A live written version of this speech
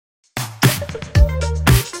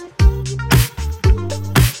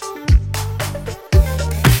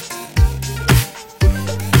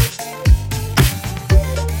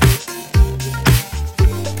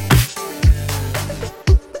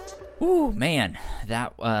man,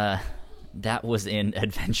 that was an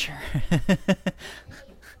adventure.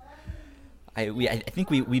 I think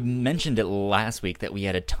we mentioned it last week that we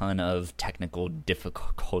had a ton of technical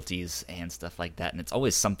difficulties and stuff like that, and it's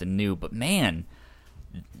always something new. But man,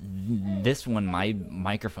 this one, my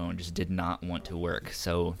microphone just did not want to work.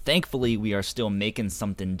 So thankfully, we are still making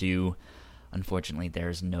something do. Unfortunately,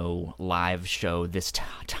 there's no live show this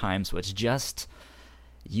time, so it's just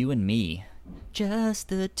you and me. Just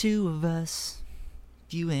the two of us.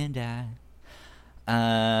 You and I.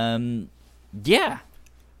 Yeah.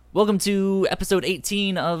 Welcome to episode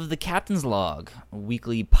 18 of the Captain's Log, a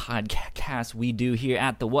weekly podcast we do here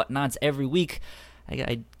at the Whatnots every week.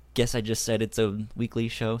 I guess I just said it's a weekly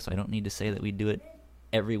show, so I don't need to say that we do it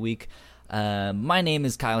every week. My name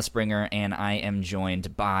is Kyle Springer, and I am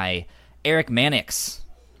joined by Eric Manix.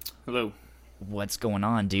 Hello. What's going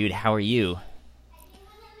on, dude? How are you?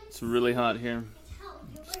 It's really hot here.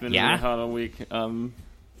 It's been really hot all week. Trying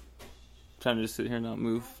to just sit here and not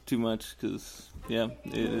move too much because,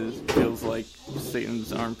 feels like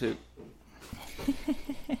Satan's armpit.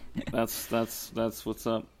 That's what's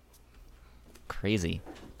up. Crazy.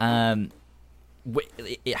 How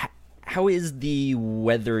is the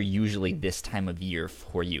weather usually this time of year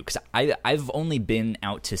for you? Because I've only been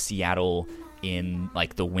out to Seattle in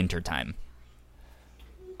like the winter time.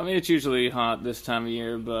 I mean, it's usually hot this time of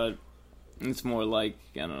year, but it's more like,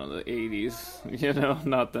 I don't know, the 80s,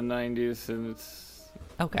 not the 90s, and it's...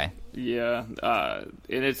 Okay. Yeah, and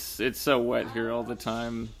it's so wet here all the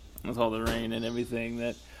time with all the rain and everything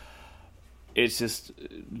that it's just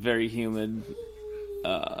very humid,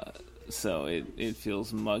 so it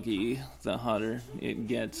feels muggy the hotter it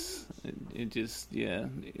gets. It just,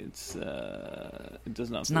 it does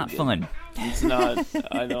not It's not good. fun. It's not,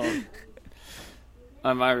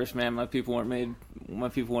 I'm Irish, man. My people weren't made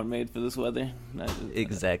for this weather.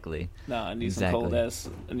 Exactly. No, I need some cold ass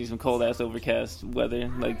overcast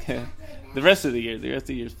weather. Like the rest of the year. The rest of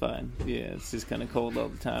the year's fine. Yeah, it's just kind of cold all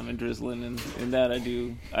the time and drizzling, and that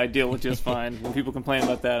I deal with just fine. When people complain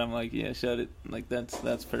about that, I'm like, yeah, shut it. Like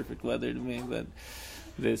that's perfect weather to me. But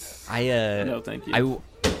this, no, thank you.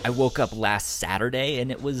 I woke up last Saturday and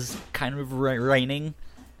it was kind of raining.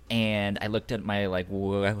 And I looked at my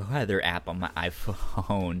weather app on my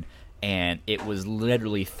iPhone, and it was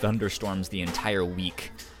literally thunderstorms the entire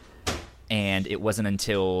week. And it wasn't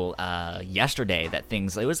until yesterday that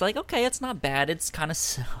it was like, okay, it's not bad. It's kind of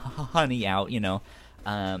sunny out,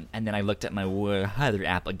 And then I looked at my weather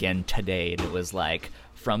app again today, and it was like,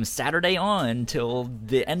 from Saturday on till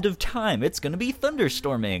the end of time, it's going to be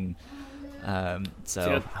thunderstorming.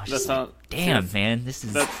 So I was just like, damn, man, this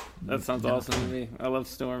is... That sounds awesome to me. I love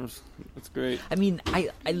storms. It's great. I mean,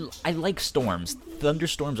 I like storms.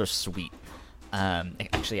 Thunderstorms are sweet.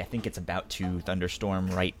 Actually, I think it's about to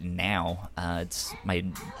thunderstorm right now.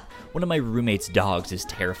 One of my roommate's dogs is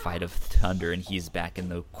terrified of thunder, and he's back in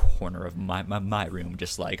the corner of my room,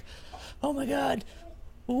 just like, oh my god,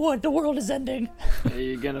 what, the world is ending. Yeah,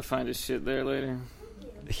 you're gonna find a shit there later.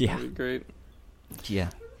 Yeah. That'd be great. Yeah.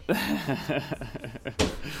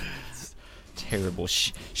 It's terrible.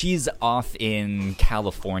 She's off in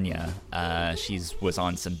California. She was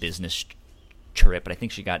on some business trip, but I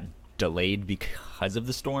think she got delayed because of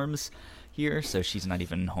the storms here, so she's not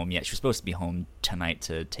even home yet. She was supposed to be home tonight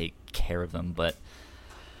to take care of them, but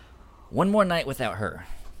one more night without her.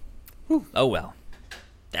 Whew. Oh well.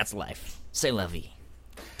 That's life. C'est la vie.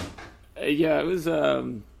 Yeah, it was. I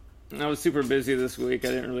was super busy this week. I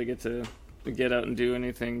didn't really get out and do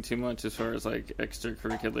anything too much as far as like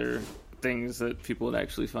extracurricular things that people would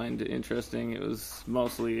actually find interesting. It was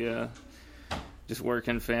mostly just work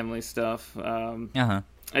and family stuff.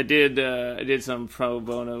 I did some pro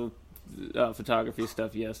bono photography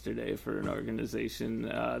stuff yesterday for an organization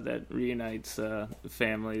that reunites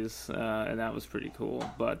families, and that was pretty cool.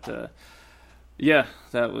 But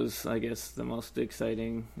that was, I guess, the most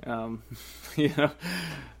exciting.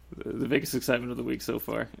 The biggest excitement of the week so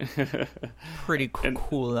far. Pretty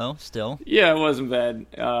cool though, still. Yeah, it wasn't bad.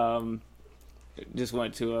 Just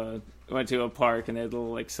went to a park and they had a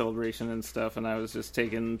little like celebration and stuff, and I was just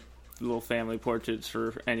taking little family portraits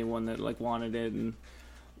for anyone that like wanted it, and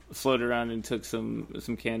floated around and took some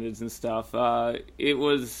candids and stuff. It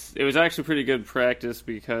was actually pretty good practice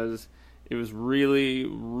because it was really,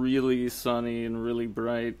 really sunny and really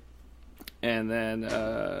bright, and then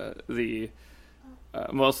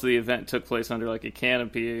most of the event took place under like a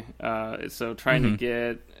canopy, so trying to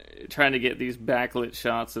get these backlit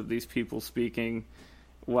shots of these people speaking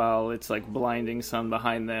while it's like blinding sun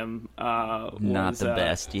behind them not the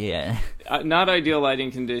best. Not ideal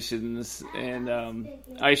lighting conditions, and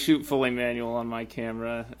I shoot fully manual on my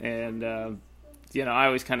camera, and I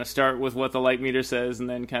always kind of start with what the light meter says and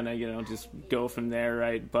then kind of, just go from there,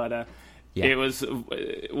 right? But Yeah. it was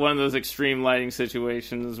one of those extreme lighting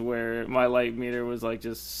situations where my light meter was like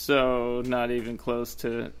just so not even close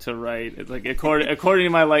to right. It's like according to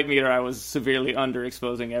my light meter, I was severely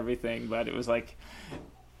underexposing everything, but it was like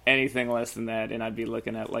anything less than that, and I'd be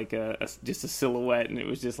looking at like just a silhouette, and it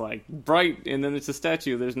was just like bright, and then it's a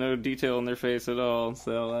statue. There's no detail in their face at all.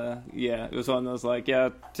 So it was one of those like,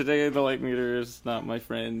 today the light meter is not my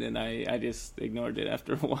friend, and I just ignored it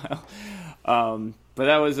after a while. But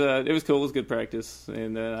that was it was cool. It was good practice,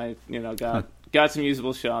 and I got some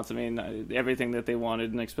usable shots. I mean, everything that they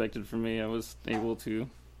wanted and expected from me, I was able to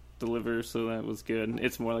deliver, so that was good.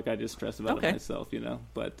 It's more like I just stress about it myself,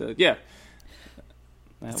 But yeah.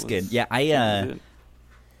 That's good. Yeah, I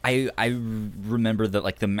remember that,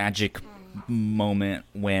 like, the magic moment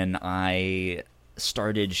when I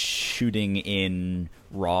started shooting in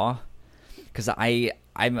RAW, because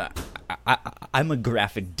I'm a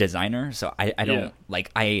graphic designer, so I don't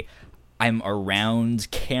I'm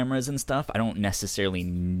around cameras and stuff. I don't necessarily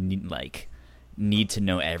need to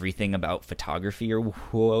know everything about photography or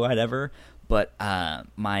whatever, but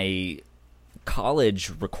my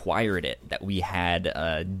college required it that we had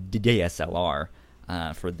a DSLR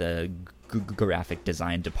for the graphic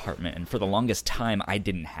design department, and for the longest time I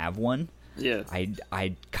didn't have one. Yeah,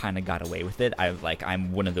 I kind of got away with it.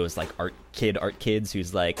 I'm one of those like art kids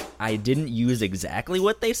who's like, I didn't use exactly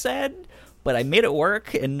what they said, but I made it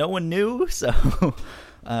work and no one knew. So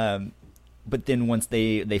but then once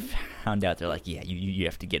they found out, they're like, yeah, you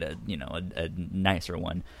have to get a nicer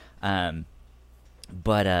one. But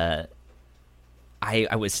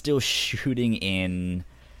I was still shooting in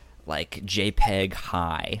like JPEG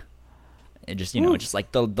high, and just just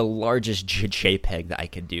like the largest JPEG that I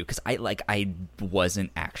could do, because I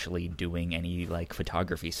wasn't actually doing any like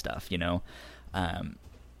photography stuff, and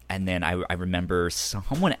then I remember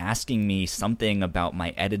someone asking me something about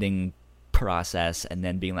my editing process, and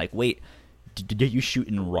then being like, wait, did you shoot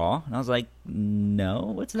in RAW? And I was like,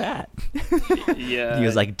 no, what's that? Yeah. He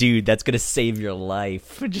was like, dude, that's gonna save your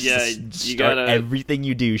life. Just everything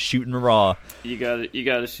you do, shoot in RAW. You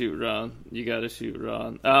gotta shoot RAW.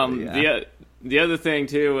 The other thing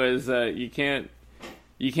too is you can't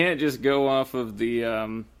just go off of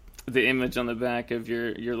the image on the back of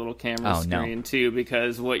your little camera screen too,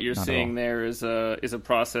 because what you're seeing there is a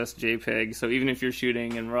processed JPEG. So even if you're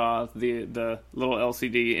shooting in RAW, the little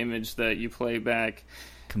LCD image that you play back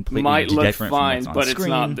completely might look fine, but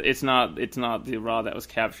it's not the RAW that was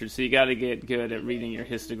captured. So you got to get good at reading your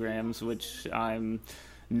histograms, which I'm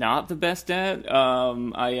not the best at.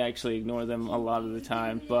 I actually ignore them a lot of the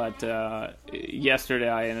time, but yesterday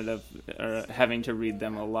I ended up having to read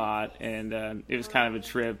them a lot, and it was kind of a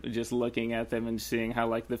trip just looking at them and seeing how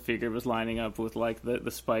like the figure was lining up with like the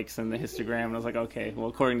spikes in the histogram, and I was like, okay, well,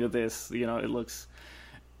 according to this, it looks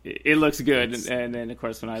good. And then of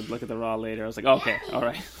course when I look at the RAW later, I was like, okay, all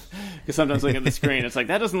right, because sometimes looking at the screen, it's like,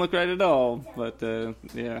 that doesn't look right at all. But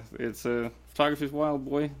it's photography's wild,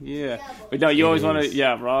 boy. Yeah. But no, you always want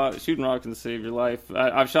to, shooting RAW can save your life.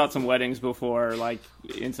 I've shot some weddings before, like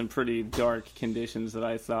in some pretty dark conditions that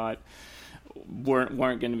I thought weren't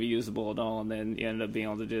going to be usable at all, and then you ended up being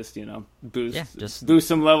able to just boost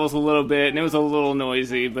some levels a little bit, and it was a little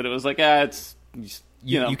noisy, but it was like, it's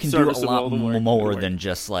you can do a lot more than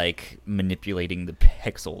just like manipulating the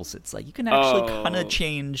pixels. It's like you can actually kind of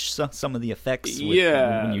change some of the effects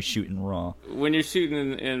when you shoot in RAW. When you're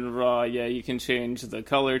shooting in RAW, you can change the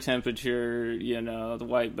color temperature, the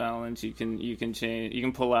white balance. You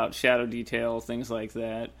can pull out shadow detail, things like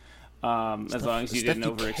that. As long as you didn't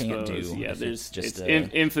overexpose. It's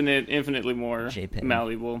infinitely more JPEG.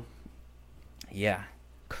 Malleable. Yeah,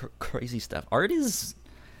 crazy stuff. Art is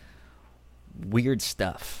weird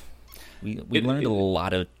stuff. We learned a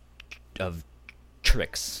lot of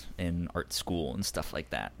tricks in art school and stuff like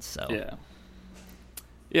that. So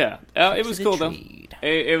it was cool though.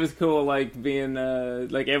 It was cool, like being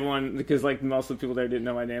like everyone, because like most of the people there didn't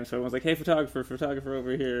know my name, so everyone's like, "Hey, photographer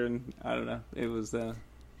over here," and I don't know. It was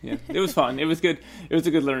it was fun. It was good. It was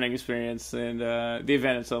a good learning experience, and the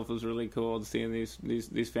event itself was really cool. Seeing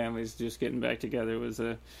these families just getting back together was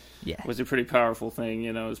a pretty powerful thing.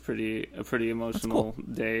 It was a pretty emotional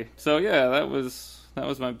day. So that was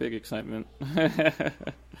my big excitement. There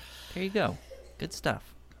you go. Good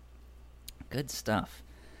stuff.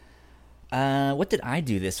 What did I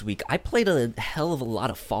do this week? I played a hell of a lot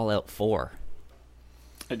of Fallout 4.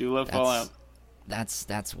 I do love Fallout.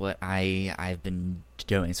 That's what I've been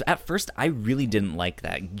doing. So at first, I really didn't like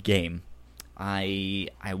that game. I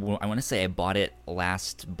want to say I bought it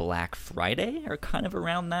last Black Friday or kind of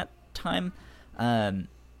around that time.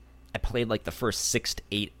 I played like the first 6 to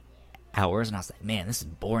 8 hours, and I was like, man, this is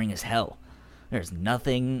boring as hell. There's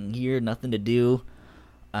nothing here, nothing to do,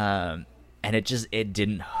 and it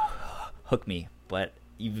didn't hook me. But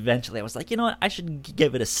eventually, I was like, you know what, I should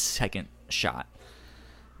give it a second shot,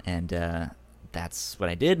 and that's what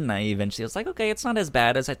I did. And I eventually was like, okay, it's not as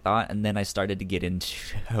bad as I thought. And then I started to get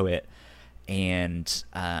into it, and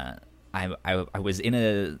I was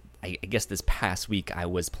in I guess this past week I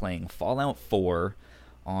was playing Fallout 4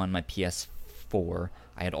 on my PS4.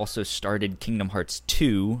 I had also started Kingdom Hearts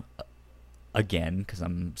 2 again, because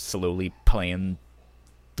I'm slowly playing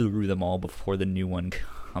through them all before the new one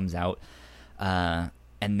comes out.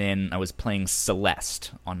 And then I was playing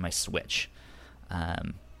Celeste on my Switch.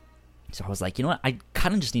 So I was like, you know what? I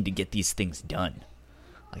kind of just need to get these things done.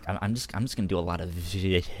 Like I'm just gonna do a lot of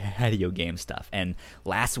video game stuff. And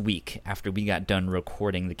last week, after we got done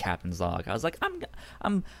recording the Captain's Log, I was like,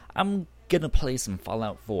 I'm gonna play some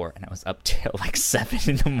Fallout 4, and I was up till like 7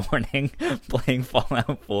 in the morning playing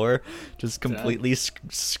Fallout 4. Just completely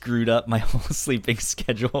screwed up my whole sleeping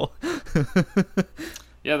schedule.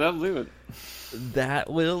 Yeah, that'll do it. That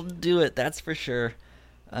will do it. That's for sure.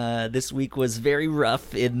 This week was very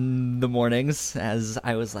rough in the mornings, as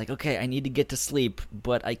I was like, okay, I need to get to sleep,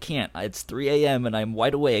 but I can't. It's 3 a.m. and I'm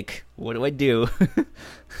wide awake. What do I do?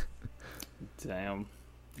 Damn.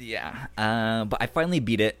 Yeah. But I finally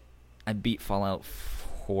beat it. I beat Fallout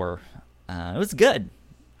 4. It was good.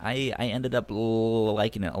 I ended up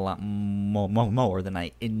liking it a lot more than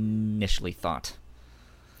I initially thought.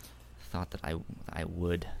 Thought that I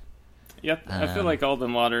would. Yep, I feel like all the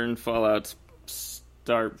modern Fallouts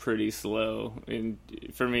start pretty slow, and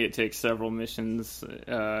for me it takes several missions,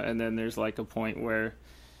 and then there's like a point where,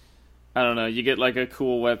 I don't know, you get like a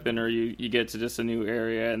cool weapon, or you get to just a new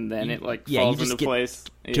area, and then it like falls into place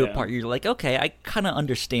to a part you're like, okay, I kind of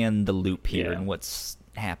understand the loop here and what's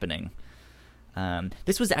happening.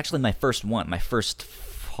 This was actually my first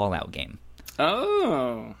Fallout game.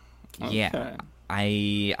 Oh, okay. Yeah.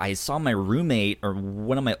 I saw my roommate, or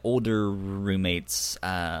one of my older roommates,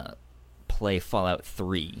 play Fallout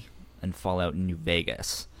 3 and Fallout New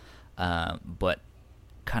Vegas, but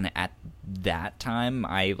kind of at that time,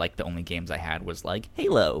 the only games I had was like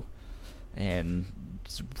Halo and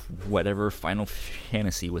whatever Final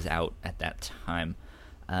Fantasy was out at that time.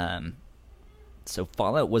 So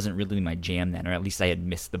Fallout wasn't really my jam then, or at least I had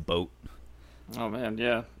missed the boat. Oh man,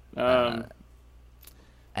 yeah.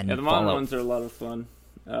 And the modern ones are a lot of fun.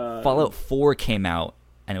 Fallout 4 came out,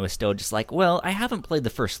 and it was still just like, well, I haven't played the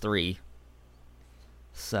first 3.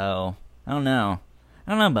 So, I don't know.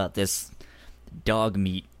 I don't know about this dog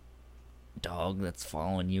that's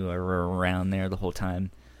following you around there the whole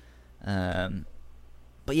time.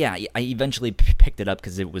 But yeah, I eventually picked it up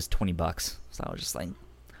because it was $20. So I was just like,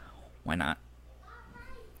 why not?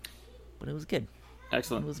 But it was good.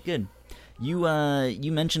 Excellent. It was good.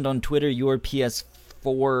 You mentioned on Twitter your PS4,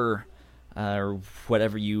 or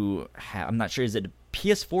whatever you have. I'm not sure. Is it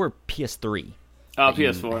PS4 or PS3?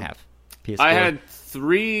 PS4. PS4. I had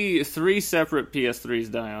three separate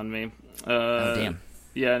PS3s die on me. Oh, damn.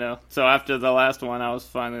 Yeah, I know. So after the last one, I was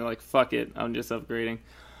finally like, fuck it, I'm just upgrading.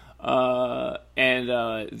 And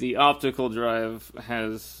the optical drive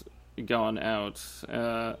has gone out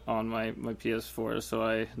on my PS4, so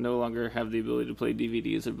I no longer have the ability to play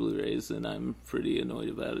DVDs or Blu-rays, and I'm pretty annoyed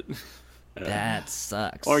about it. That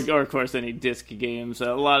sucks. Or of course, any disc games.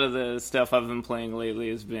 A lot of the stuff I've been playing lately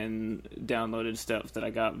has been downloaded stuff that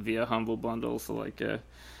I got via Humble Bundle, so like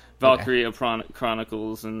Valkyria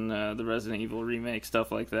Chronicles and the Resident Evil remake, stuff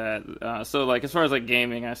like that. So like as far as like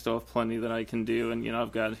gaming, I still have plenty that I can do, and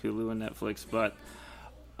I've got Hulu and Netflix, but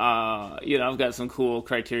I've got some cool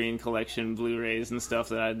Criterion Collection Blu-rays and stuff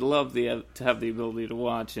that I'd love to have the ability to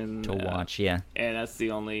watch. And yeah. And that's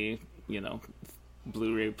the only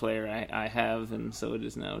Blu-ray player I have, and so it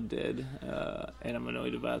is now dead, and I'm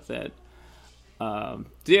annoyed about that. So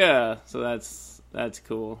that's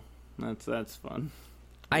cool. That's fun.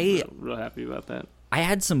 I'm real happy about that. I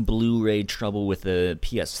had some Blu-ray trouble with the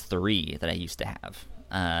PS3 that I used to have.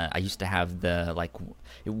 I used to have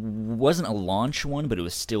it wasn't a launch one, but it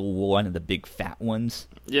was still one of the big fat ones.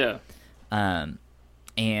 Yeah.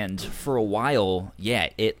 And for a while,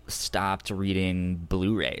 it stopped reading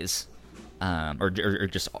Blu-rays. Or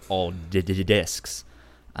just all discs,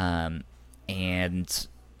 and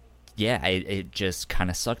it just kind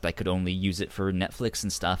of sucked. I could only use it for Netflix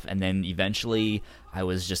and stuff, and then eventually I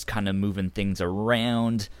was just kind of moving things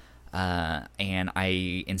around, and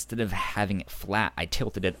instead of having it flat, I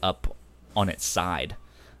tilted it up on its side,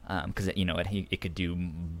 because it could do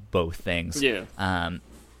both things. Yeah.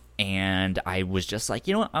 and I was just like,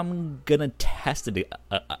 you know what, I'm gonna test it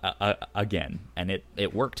again, and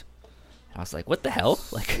it worked. I was like, what the hell?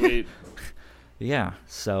 Like, Sweet. yeah.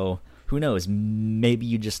 So who knows? Maybe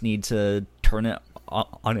you just need to turn it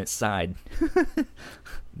on its side.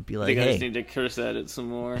 Be like, I think I hey, just need to curse at it some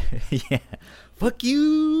more. yeah, fuck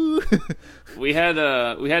you. We had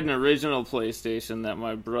an original PlayStation that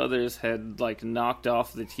my brothers had like knocked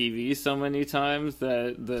off the TV so many times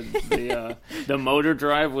that the motor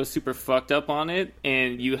drive was super fucked up on it,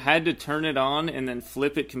 and you had to turn it on and then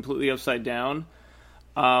flip it completely upside down.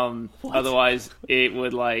 Otherwise it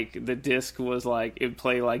would like the disc was like it'd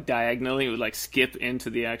play like diagonally. It would like skip into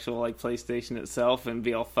the actual like PlayStation itself and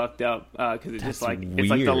be all fucked up because it's just like weird. It's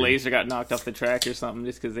like the laser got knocked off the track or something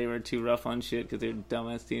just because they were too rough on shit because they're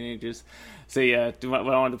dumbass teenagers. So yeah, when I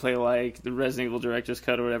wanted to play like the Resident Evil Director's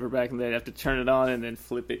Cut or whatever back in the day, I'd have to turn it on and then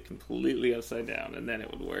flip it completely upside down and then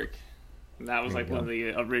it would work. And that was like one of the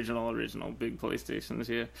original big PlayStations.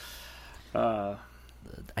 Yeah,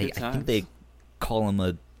 I think they call them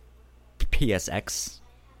a PSX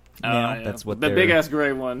now. Yeah. That's what the they're... big ass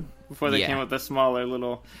gray one before they Yeah. came with the smaller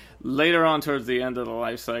little. Later on, towards the end of the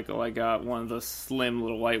life cycle, I got one of the slim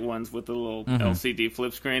little white ones with the little LCD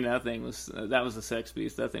flip screen. That was a sex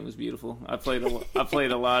beast. That thing was beautiful. I played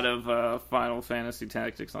a lot of Final Fantasy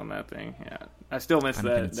Tactics on that thing. Yeah, I still miss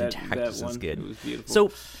Final that Fantasy Tactics one. is good. It was beautiful.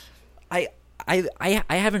 So, I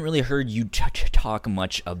haven't really heard you talk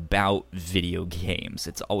much about video games.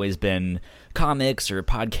 It's always been comics or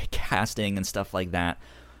podcasting and stuff like that.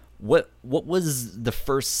 What was the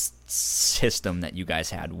first system that you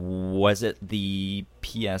guys had? Was it the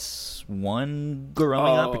PS1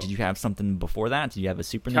 growing up, or did you have something before that? Did you have a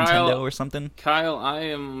Super Nintendo or something? Kyle, I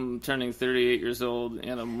am turning 38 years old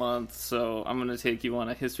in a month, so I'm going to take you on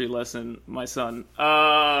a history lesson, my son.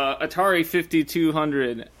 Atari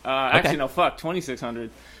 5200. Actually, no,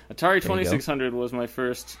 2600. Atari 2600 was my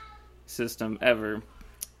first system ever.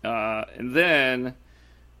 And then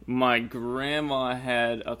my grandma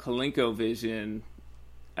had a ColecoVision.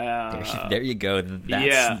 There you go.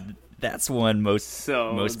 That's one most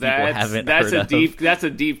people haven't heard of. That's a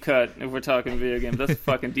deep cut if we're talking video games. That's a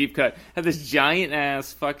fucking deep cut. Had this giant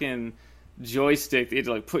ass fucking joystick that you had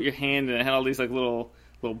to like put your hand in. It had all these like little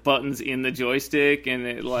buttons in the joystick, and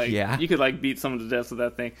it like you could like beat someone to death with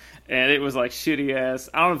that thing. And it was like shitty ass.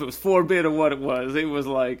 I don't know if it was 4-bit or what it was. It was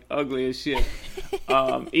like ugly as shit.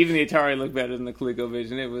 Even the Atari looked better than the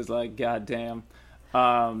ColecoVision. It was like goddamn.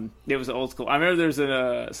 It was old school. I remember there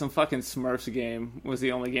was some fucking Smurfs game was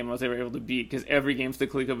the only game I was ever able to beat because every game for the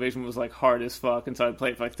ColecoVision was like hard as fuck, and so I'd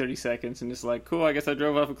play it for like 30 seconds and just like, cool, I guess I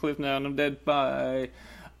drove off a cliff now and I'm dead, bye.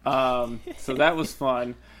 So that was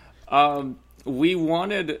fun. We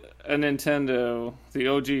wanted a Nintendo, the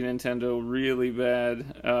OG Nintendo, really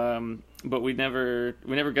bad, but we never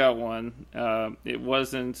got one. It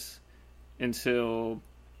wasn't until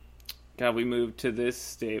we moved to this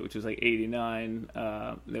state, which was like '89,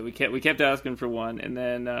 that we kept asking for one, and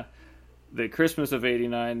then the Christmas of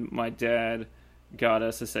 '89, my dad got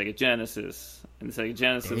us a Sega Genesis, and the Sega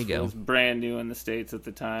Genesis was brand new in the States at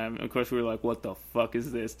the time. And of course, we were like, "What the fuck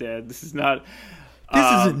is this, Dad? This is not."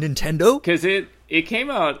 This isn't Nintendo. Because it came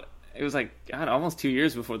out. It was like almost 2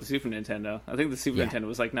 years before the Super Nintendo. I think the Super Nintendo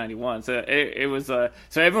was like '91. So it was so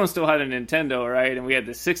everyone still had a Nintendo, right? And we had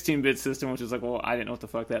the 16-bit system, which was like, well, I didn't know what the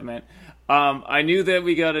fuck that meant. I knew that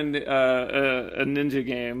we got a ninja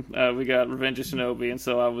game. We got Revenge of Shinobi, and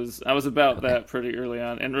so I was about that pretty early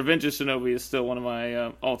on. And Revenge of Shinobi is still one of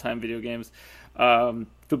my all-time video games. But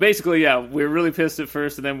basically, we were really pissed at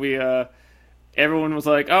first, and then we. Everyone was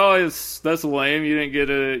like, "Oh, that's lame. You didn't get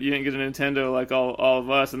a Nintendo like all of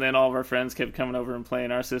us." And then all of our friends kept coming over and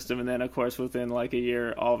playing our system. And then, of course, within like a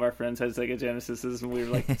year, all of our friends had Sega Genesises, and we were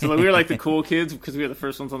like, we were like the cool kids because we were the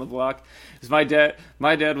first ones on the block. Because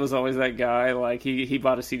my dad was always that guy. Like he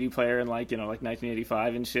bought a CD player in like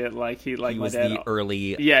 1985 and shit. Like he was my dad. The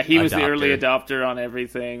early he was the early adopter on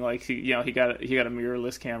everything. Like he got a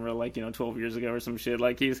mirrorless camera like 12 years ago or some shit.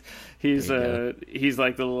 Like he's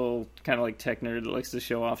like the little kind of like tech nerd that likes to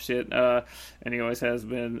show off shit, and he always has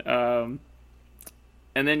been. And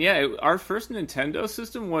then our first Nintendo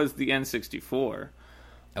system was the N64.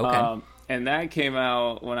 Okay. And that came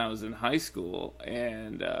out when I was in high school,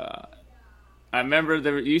 and I remember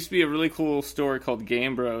there used to be a really cool store called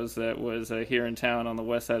Game Bros that was here in town on the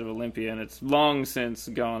west side of Olympia, and it's long since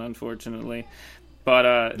gone, unfortunately. But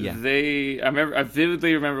I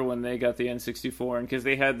vividly remember when they got the N64, and because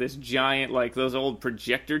they had this giant, like those old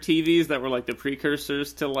projector TVs that were like the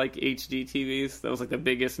precursors to like HD TVs. That was like the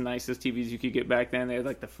biggest, nicest TVs you could get back then. They had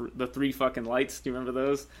like the three fucking lights. Do you remember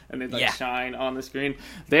those? And they'd like shine on the screen.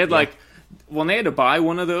 They had like Well, they had to buy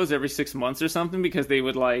one of those every 6 months or something because they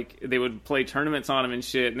would play tournaments on them and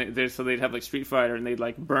shit, and so they'd have like Street Fighter and they'd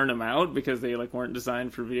like burn them out because they like weren't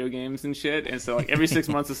designed for video games and shit, and so like every 6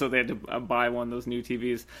 months or so they had to buy one of those new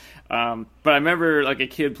TVs. But I remember like a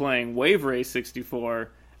kid playing Wave Race 64.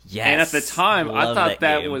 Yes, and at the time I thought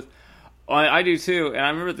that game was. I do too, and I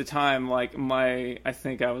remember at the time, like I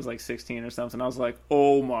think I was like 16 or something. I was like,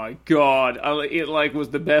 "Oh my god!" It like was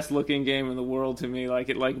the best looking game in the world to me. Like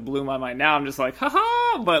it like blew my mind. Now I'm just like,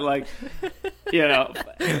 "Ha!" But like, you know,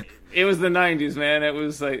 it was the 90s, man. It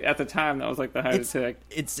was like at the time that was like the height of tech.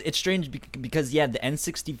 It's strange because yeah, the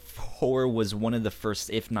N64 was one of the first,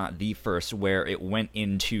 if not the first, where it went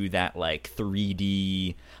into that like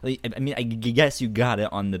 3D. I mean, I guess you got it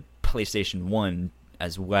on the PlayStation 1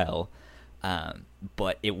 as well.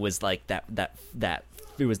 But it was like that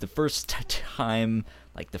it was the first time,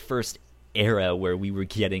 like the first era where we were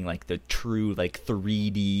getting like the true like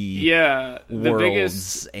 3D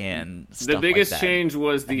worlds and stuff the biggest like that. change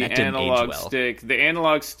was the analog stick. The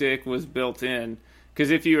analog stick was built in because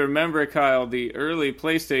if you remember, Kyle, the early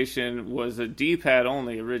PlayStation was a D-pad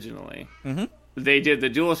only originally. Mm-hmm. They did the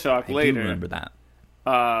DualShock later. I do remember that.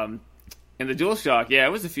 And the DualShock, yeah, it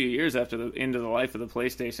was a few years after the end of the life of the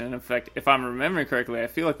PlayStation. In fact, if I'm remembering correctly, I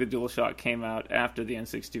feel like the DualShock came out after the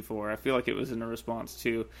N64. I feel like it was in a response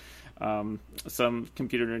to some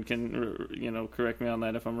computer nerd can correct me on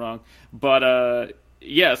that if I'm wrong. But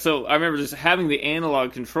yeah, so I remember just having the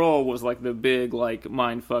analog control was like the big like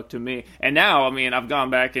mind fuck to me. And now, I mean, I've gone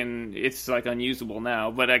back and it's like unusable now.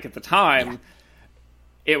 But like at the time. Yeah.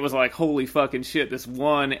 It was like, holy fucking shit, this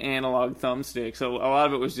one analog thumbstick. So a lot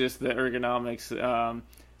of it was just the ergonomics.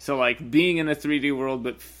 So like being in a 3D world,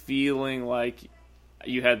 but feeling like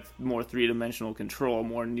you had more three-dimensional control,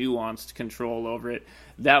 more nuanced control over it.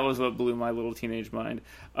 That was what blew my little teenage mind.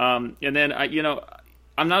 And then,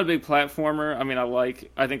 I'm not a big platformer. I mean,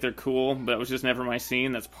 I think they're cool, but it was just never my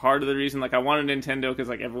scene. That's part of the reason. Like, I wanted Nintendo because,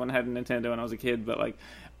 like, everyone had a Nintendo when I was a kid, but, like,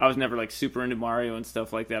 I was never, like, super into Mario and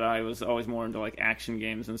stuff like that. I was always more into, like, action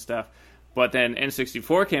games and stuff. But then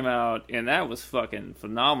N64 came out, and that was fucking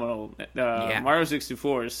phenomenal. Mario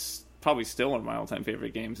 64 is probably still one of my all-time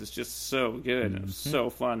favorite games. It's just so good. It was so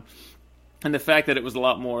fun. And the fact that it was a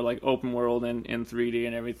lot more like open world and in 3D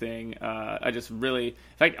and everything, I just really, in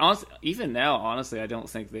fact, honestly, even now, honestly, I don't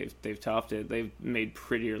think they've topped it. They've made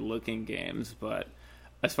prettier looking games, but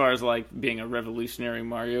as far as like being a revolutionary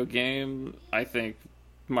Mario game, I think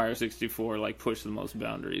Mario 64 like pushed the most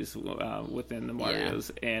boundaries within the Marios,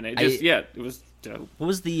 and it just it was dope. What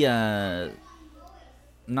was the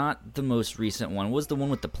not the most recent one? What was the one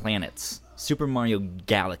with the planets? Super Mario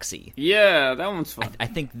Galaxy. Yeah, that one's fun. I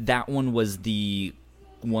think that one was the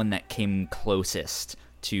one that came closest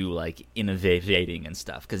to like innovating and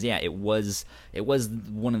stuff. Because it was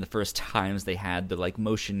one of the first times they had the like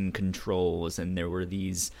motion controls, and there were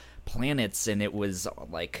these planets, and it was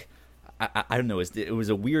like I don't know. It was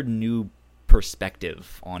a weird new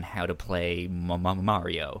perspective on how to play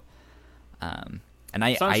Mario.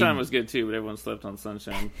 And Sunshine was good too, but everyone slept on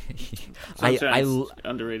Sunshine. Sunshine's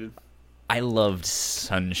underrated. I loved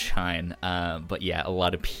Sunshine, but yeah, a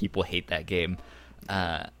lot of people hate that game.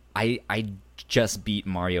 I just beat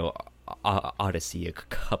Mario Odyssey a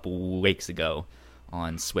couple weeks ago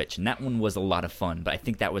on Switch, and that one was a lot of fun, but I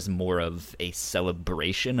think that was more of a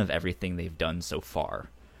celebration of everything they've done so far,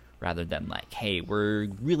 rather than like, hey, we're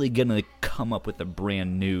really gonna come up with a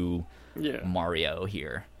brand new Mario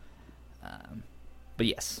here. But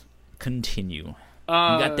yes, continue. You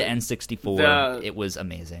got the N64. It was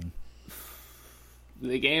amazing.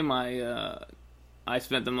 The game I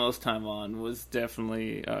spent the most time on was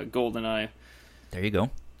definitely GoldenEye. There you go.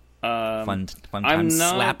 Fun times.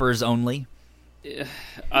 Slappers only.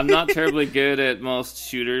 I'm not terribly good at most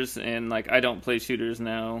shooters, and like I don't play shooters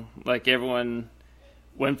now. Like everyone,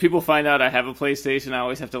 when people find out I have a PlayStation, I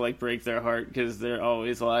always have to like break their heart because they're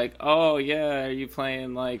always like, "Oh yeah, are you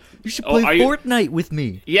playing like? You should play Fortnite with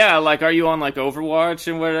me." Yeah, like are you on like Overwatch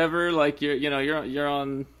and whatever? Like you're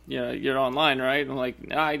on you're online, right? I'm like,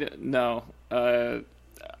 no.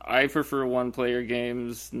 I prefer one-player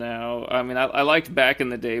games now. I mean, I liked back in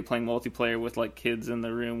the day playing multiplayer with like kids in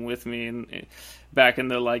the room with me, and back in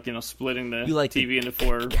the like splitting the TV into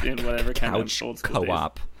four and whatever kind of old school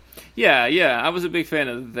co-op. Days. Yeah, I was a big fan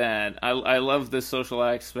of that. I love the social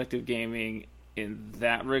aspect of gaming in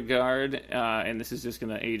that regard, and this is just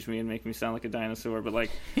going to age me and make me sound like a dinosaur, but like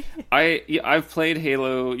I've played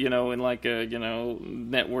Halo, in like a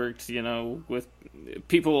networked, with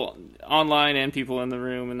people online and people in the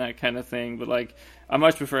room and that kind of thing, but like I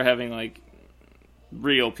much prefer having like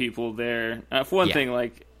real people there. For one thing,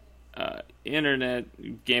 like internet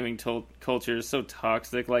gaming culture is so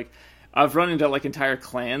toxic. Like, I've run into like entire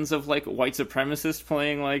clans of like white supremacists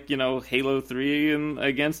playing like, you know, Halo 3 and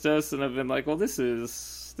against us, and I've been like, well, this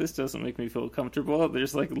doesn't make me feel comfortable.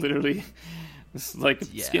 There's like literally this like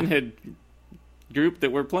skinhead group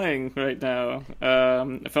that we're playing right now.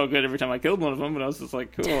 I felt good every time I killed one of them, but I was just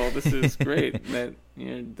like, cool, this is great. That,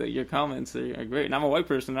 you know, that your comments are great. And I'm a white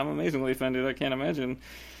person. I'm amazingly offended. I can't imagine,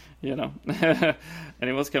 you know,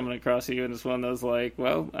 anyone's coming across you, and it's one of those like,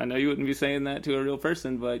 well, I know you wouldn't be saying that to a real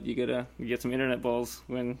person, but you get some internet balls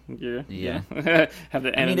when you're you know, have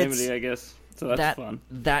the anonymity, I guess. So that's fun.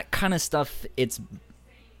 That kind of stuff. It's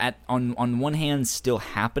on one hand still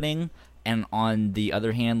happening. And on the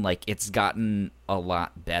other hand, like, it's gotten a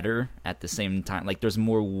lot better at the same time. Like, there's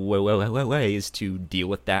more ways to deal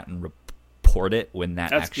with that and report it when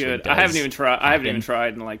that actually good. does I haven't even tried. happen. I haven't even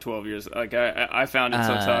tried in like 12 years. Like, I found it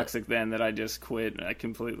so toxic then that I just quit. I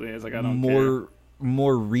completely. I was like, I don't care.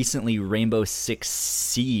 More recently, Rainbow Six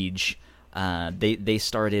Siege, they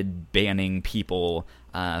started banning people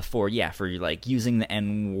for like using the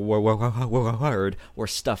N word or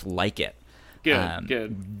stuff like it.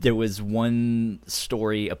 Good. There was one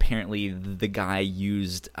story. Apparently, the guy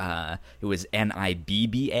used it was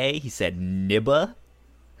NIBBA. He said nibba,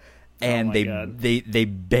 and they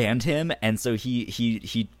banned him. And so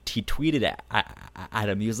he tweeted at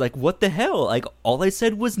him. He was like, "What the hell? Like, all I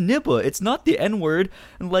said was nibba. It's not the N word.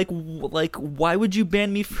 And like why would you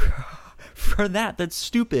ban me for that? That's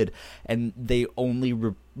stupid." And they only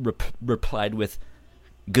replied with,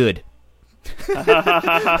 "Good."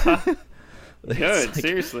 Good, like,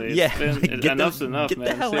 seriously. Yeah, enough's enough, get man.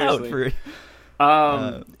 The hell seriously.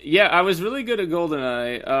 Out yeah, I was really good at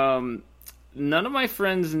GoldenEye. None of my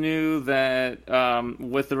friends knew that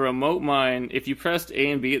with the remote mine, if you pressed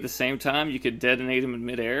A and B at the same time, you could detonate them in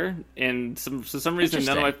midair. And for some reason,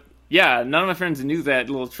 none of my friends knew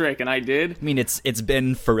that little trick, and I did. I mean, it's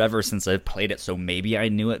been forever since I've played it, so maybe I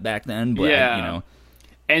knew it back then. But yeah. you know.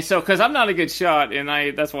 And so, because I'm not a good shot, and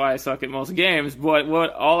that's why I suck at most games, but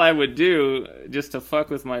all I would do, just to fuck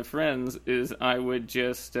with my friends, is I would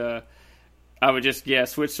just switch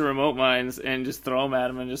to remote mines and just throw them at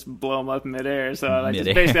them and just blow them up midair. So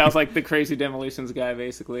basically, I was like the crazy demolitions guy,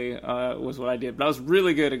 basically, was what I did. But I was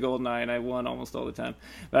really good at GoldenEye, and I won almost all the time.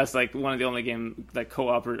 That's like one of the only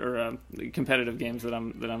co-op or competitive games that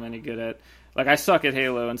I'm any good at. Like, I suck at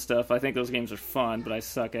Halo and stuff. I think those games are fun, but I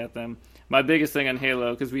suck at them. My biggest thing on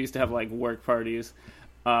Halo, because we used to have like work parties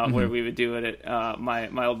where we would do it at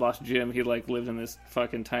my old boss Jim. He like lived in this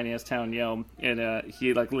fucking tiny ass town, Yelm, and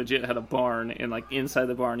he like legit had a barn, and like inside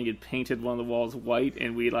the barn he had painted one of the walls white,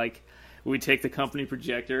 and we'd take the company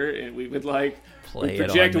projector and we would like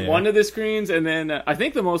project one of the screens, and then I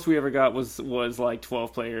think the most we ever got was like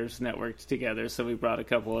 12 players networked together. So we brought a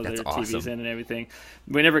couple other TVs in and everything.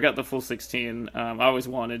 We never got the full 16. I always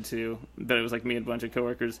wanted to, but it was like me and a bunch of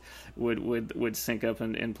coworkers would sync up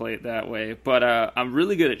and play it that way. But I'm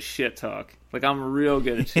really good at shit talk. Like, I'm real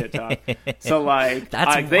good at shit talk. So like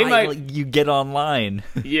that's why you get online.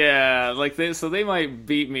 Yeah, like they might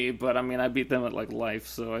beat me, but I mean I beat them at like life,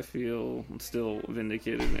 so I feel still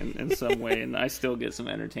vindicated in some way, and I still get some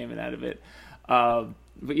entertainment out of it.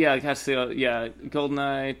 But yeah, I gotta say,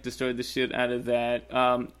 GoldenEye destroyed the shit out of that.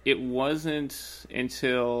 It wasn't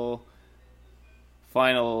until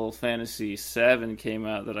Final Fantasy VII came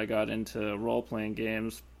out that I got into role-playing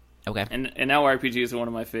games. Okay. And now RPGs are one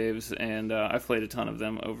of my faves, and I've played a ton of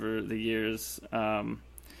them over the years. But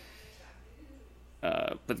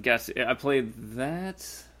guess I played that.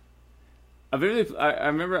 I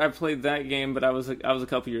remember I played that game, but I was a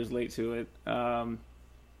couple years late to it.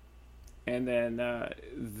 And then the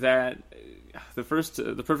first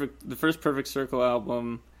Perfect Circle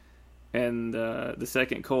album and the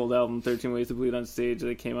second Cold album, 13 Ways to Bleed on Stage,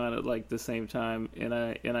 they came out at like the same time, and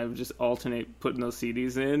I would just alternate putting those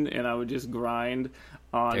CDs in, and I would just grind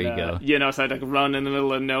on, there you go. You know, so I'd like run in the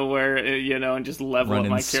middle of nowhere, you know, and just level up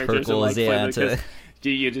my characters circles, and like play because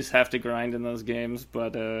you just have to grind in those games.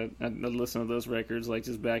 But I'd listen to those records like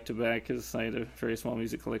just back to back because I had a very small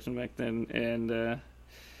music collection back then, and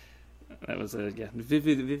that was a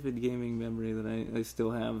vivid gaming memory that I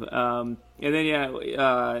still have. And then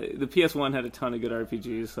the PS1 had a ton of good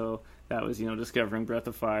RPGs, so that was, you know, discovering Breath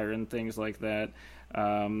of Fire and things like that.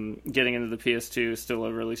 Getting into the PS2, still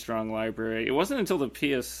a really strong library. It wasn't until the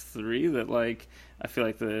PS3 that like I feel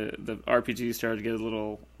like the RPGs started to get a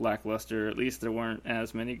little lackluster. At least there weren't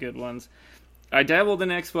as many good ones. I dabbled in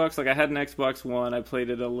Xbox. Like, I had an Xbox One. I played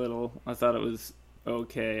it a little. I thought it was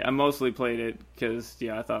okay. I mostly played it because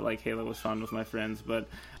I thought like Halo was fun with my friends, but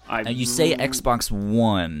Now you say Xbox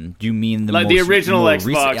One. Do you mean the like most, the original more Xbox?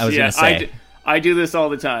 recent? I was gonna say. I do this all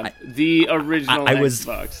the time. The original I was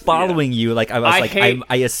Xbox. following you. Like I was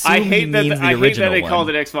I assume he means the original one. I hate that they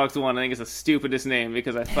called it Xbox One. I think it's the stupidest name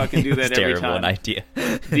because I fucking do that every time. Terrible idea.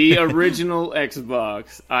 The original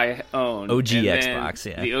Xbox I own. OG Xbox,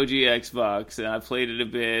 yeah. The OG Xbox. And I played it a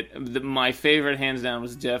bit. My favorite, hands down,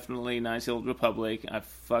 was definitely Knights of the Old Republic. I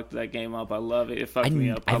fucked that game up. I love it. It fucked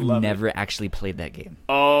me up. I've never actually played that game.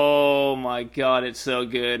 Oh my god, it's so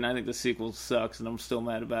good. And I think the sequel sucks, and I'm still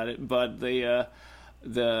mad about it. But because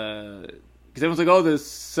everyone's like, oh, the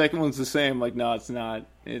second one's the same. Like, no, it's not.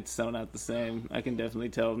 It's so not the same. I can definitely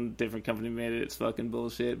tell a different company made it. It's fucking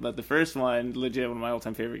bullshit. But the first one, legit, one of my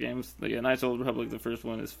all-time favorite games. Knights of the Old Republic, the first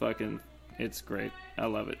one is it's great. I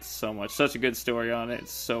love it so much. Such a good story on it.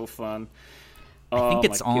 It's so fun. I think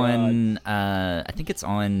it's on. I think it's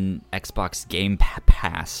on Xbox Game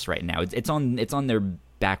Pass right now. It's on their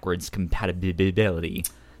backwards compatibility.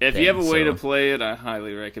 If you have a way to play it, I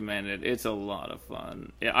highly recommend it. It's a lot of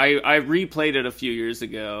fun. I replayed it a few years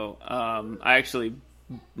ago. I actually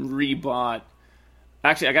rebought.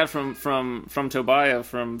 Actually, I got it from Tobiah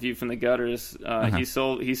from View from the Gutters. He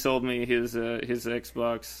sold me his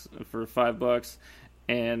Xbox for $5.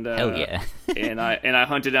 And hell yeah. and I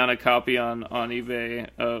hunted down a copy on eBay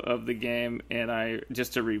of the game, and I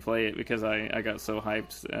just to replay it because I got so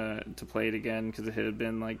hyped to play it again because it had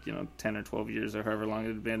been like 10 or 12 years or however long it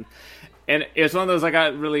had been, and it's one of those I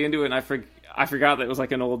got really into it, and I forgot that it was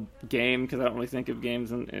like an old game because I don't really think of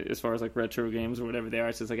games as far as like retro games or whatever they are.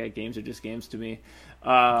 It's just like games are just games to me.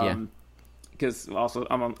 Because also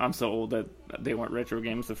I'm so old that they weren't retro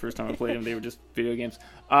games the first time I played them. They were just video games.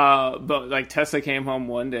 But like Tessa came home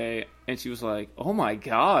one day and she was like, "Oh my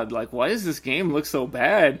god! Like, why does this game look so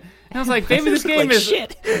bad?" And I was like, "Baby, this game is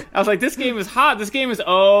shit." I was like, "This game is hot. This game is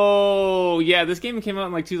this game came out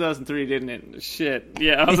in like 2003, didn't it? Shit.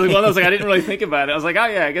 Yeah." I was like, I didn't really think about it. I was like, "Oh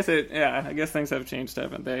yeah, I guess things have changed,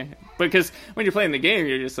 haven't they?" Because when you're playing the game,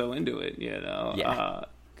 you're just so into it, Yeah.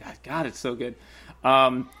 God, it's so good.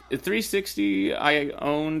 360 I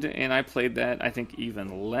owned and I played that I think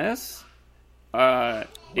even less. Wow.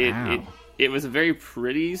 It was a very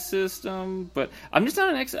pretty system, but I'm just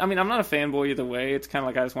not I'm not a fanboy either way. It's kind of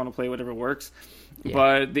like I just want to play whatever works. Yeah.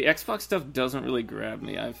 But the Xbox stuff doesn't really grab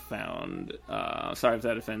me, I've found. Sorry if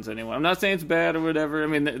that offends anyone. I'm not saying it's bad or whatever. I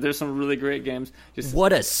mean, there's some really great games.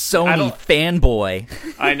 What a Sony fanboy.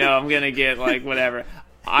 I know, I'm going to get like whatever.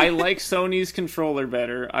 I like Sony's controller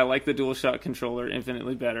better. I like the DualShock controller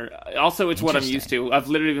infinitely better. Also, it's what I'm used to. I've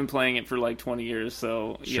literally been playing it for like 20 years,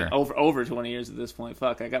 so sure. over 20 years at this point.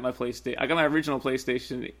 Fuck, I got my original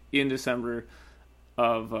PlayStation in December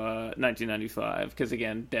of 1995 because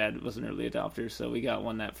again, Dad was an early adopter, so we got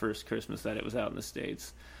one that first Christmas that it was out in the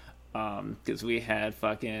States. Because we had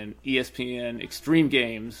fucking ESPN Extreme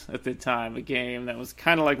Games at the time, a game that was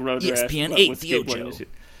kind of like Road Rash, ESPN 8 Yojo.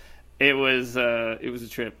 It was a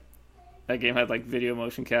trip. That game had like video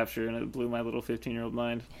motion capture, and it blew my little 15-year-old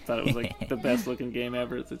mind. Thought it was like the best looking game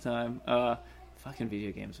ever at the time. Fucking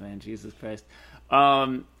video games, man, Jesus Christ.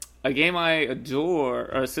 A game I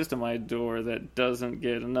adore, or a system I adore that doesn't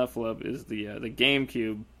get enough love is the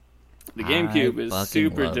GameCube. The GameCube is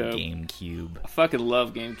super dope. GameCube. I fucking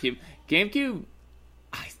love GameCube. GameCube,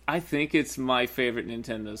 I think it's my favorite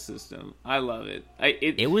Nintendo system. I love it.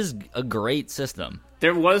 It was a great system.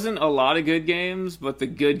 There wasn't a lot of good games, but the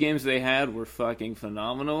good games they had were fucking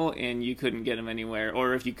phenomenal, and you couldn't get them anywhere.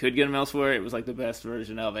 Or if you could get them elsewhere, it was like the best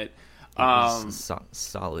version of it.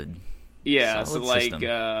 Solid. Yeah, solid so like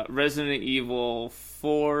system. Resident Evil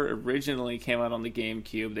 4 originally came out on the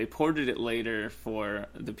GameCube. They ported it later for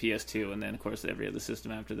the PS2, and then, of course, every other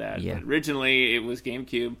system after that. Yeah. But originally, it was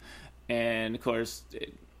GameCube, and, of course...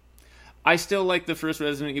 I still like the first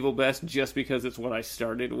Resident Evil best just because it's what I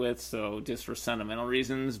started with, so just for sentimental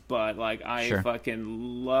reasons, but like I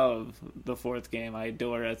fucking love the fourth game. I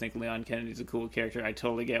adore it. I think Leon Kennedy's a cool character. I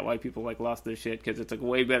totally get why people like lost their shit because it's like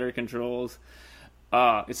way better controls.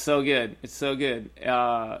 It's so good. It's so good.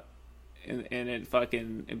 And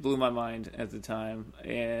it blew my mind at the time.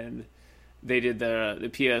 And they did the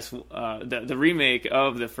PS the remake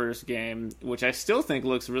of the first game, which I still think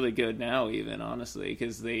looks really good now, even honestly,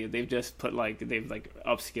 because they've just put they've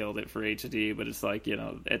upscaled it for HD, but it's like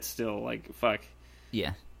it's still like fuck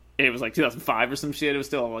yeah. It was like 2005 or some shit. It was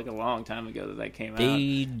still like a long time ago that came out.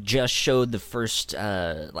 They just showed the first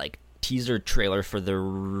teaser trailer for the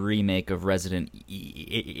remake of Resident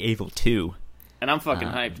Evil 2, and I'm fucking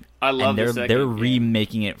hyped. I love this. They're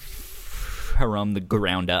remaking it from the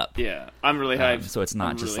ground up. Yeah, I'm really hyped. So it's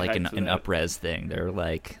not I'm just really like hyped for an that. up-res thing.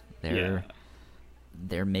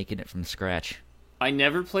 They're making it from scratch. I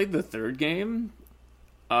never played the third game.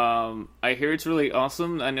 I hear it's really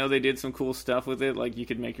awesome. I know they did some cool stuff with it, like you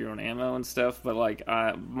could make your own ammo and stuff. But like,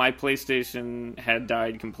 my PlayStation had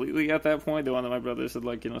died completely at that point. The one that my brothers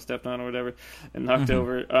had stepped on or whatever and knocked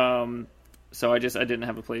over. So I didn't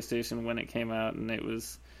have a PlayStation when it came out, and it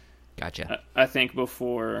was. Gotcha. I think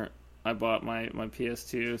before I bought my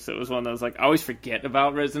PS2, so it was one of those, like, I always forget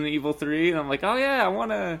about Resident Evil 3, and I'm like, oh yeah, I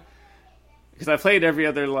want to... Because I played every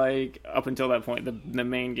other, like, up until that point, the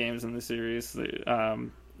main games in the series.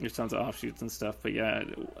 There's tons of offshoots and stuff, but yeah,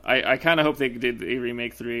 I kind of hope they did a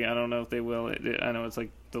remake 3. I don't know if they will. I know it's,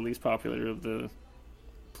 like, the least popular of the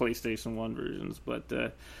PlayStation 1 versions,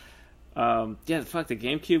 but... yeah, fuck, the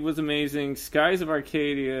GameCube was amazing. Skies of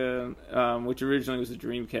Arcadia, which originally was a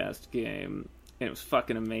Dreamcast game, and it was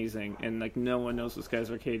fucking amazing. And like, no one knows what Skies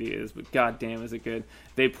of Arcadia is, but goddamn, is it good?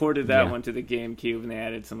 They ported that one to the GameCube, and they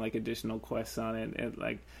added some like additional quests on it. And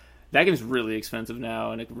like, that game's really expensive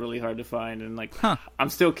now, and it's really hard to find. And like, I'm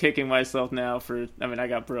still kicking myself now for. I mean, I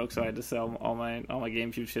got broke, so I had to sell all my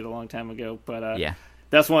GameCube shit a long time ago. But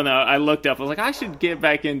that's one that I looked up. I was like, I should get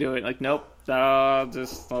back into it. Like, nope. I'll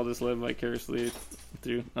just live vicariously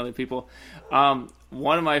through other people.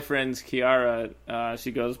 One of my friends, Kiara,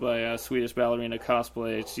 she goes by Swedish Ballerina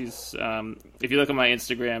Cosplay. She's, if you look at my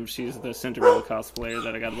Instagram, she's the Cinderella cosplayer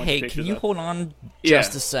that I got a bunch of pictures of. Hey, can you hold on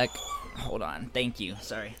just a sec? Hold on. Thank you.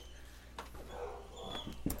 Sorry.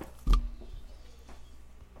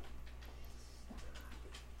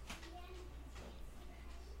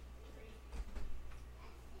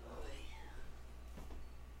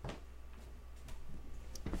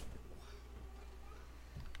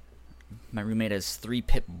 My roommate has 3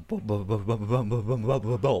 pit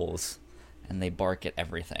bulls, and they bark at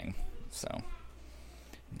everything. So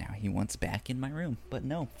now he wants back in my room. But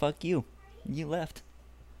no, fuck you. You left.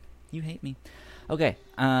 You hate me. Okay.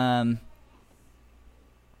 Yeah,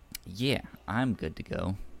 I'm good to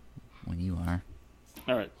go when you are.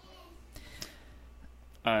 All right.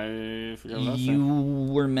 I forgot what I was You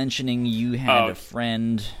saying. were mentioning you had a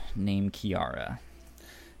friend named Kiara.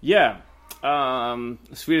 Yeah.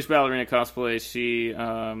 Swedish Ballerina Cosplay, she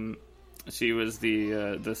was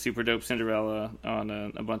the super dope Cinderella on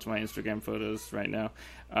a bunch of my Instagram photos right now.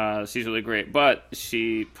 She's really great, but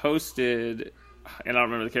she posted, and I don't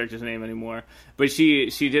remember the character's name anymore, but she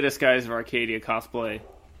did a Skies of Arcadia cosplay,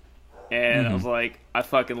 and I was like, I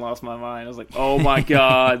fucking lost my mind. I was like, oh my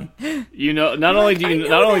god, not only do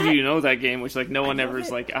you know that game, which like no one ever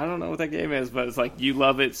is like, I don't know what that game is, but it's like you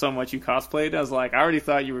love it so much you cosplayed. I was like, I already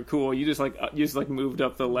thought you were cool. You just moved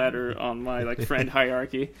up the ladder on my like friend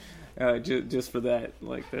hierarchy, just for that.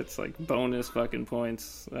 Like that's like bonus fucking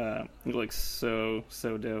points. Like so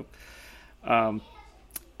dope. I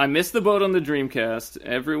missed the boat on the Dreamcast.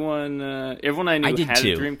 Everyone I knew had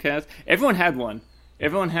a Dreamcast. Everyone had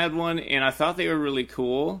one, and I thought they were really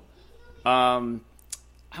cool. I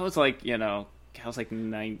was like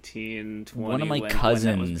 19, 20. One of my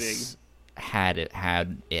cousins had it,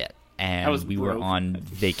 and we were on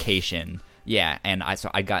vacation. Yeah, and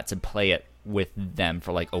I got to play it with them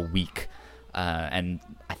for like a week. And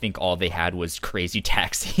I think all they had was Crazy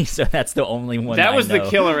Taxi, so that's the only one that was I know. The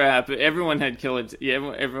killer app. Everyone had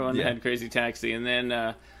everyone had Crazy Taxi, and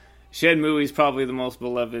then Shenmue is probably the most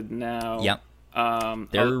beloved now. Yep.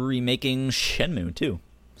 They're remaking Shenmue too,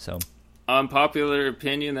 so unpopular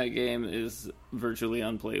opinion, that game is virtually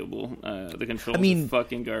unplayable. The controls are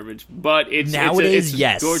fucking garbage, but it's nowadays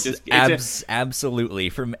it's gorgeous. Absolutely.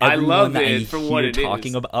 From everyone that I hear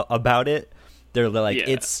talking about it, they're like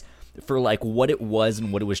it's for like what it was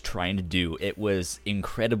and what it was trying to do. It was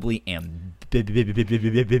incredibly ambitious.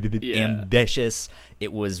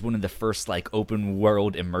 It was one of the first like open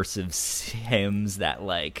world immersive sims that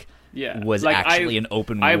was like actually an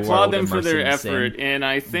open world. I applaud them for their effort, and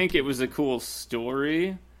I think it was a cool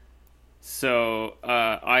story. So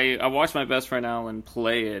I watched my best friend Alan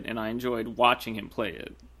play it, and I enjoyed watching him play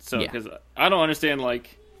it. So because I don't understand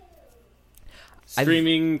like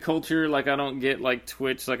streaming culture, like I don't get like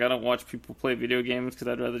Twitch, like I don't watch people play video games because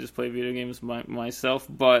I'd rather just play video games myself.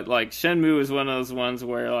 But like Shenmue is one of those ones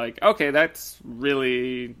where like, okay, that's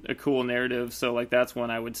really a cool narrative. So like that's one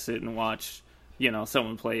I would sit and watch.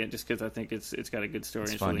 Someone play it just because I think it's got a good story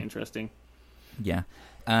and it's really interesting. Yeah,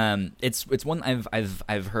 it's one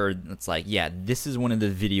I've heard. It's like, this is one of the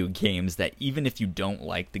video games that even if you don't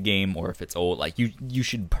like the game or if it's old, like you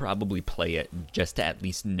should probably play it just to at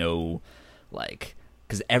least know, like,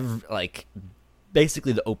 because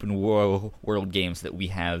basically the open world games that we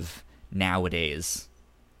have nowadays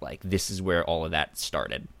like this is where all of that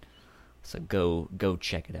started. So go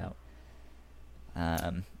check it out.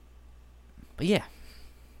 But yeah.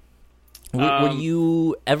 Were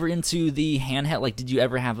you ever into the handheld? Like, did you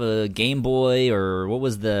ever have a Game Boy, or what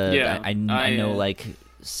was the? Yeah, I know like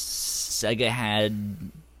Sega had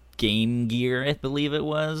Game Gear, I believe it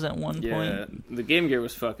was at one point. Yeah, the Game Gear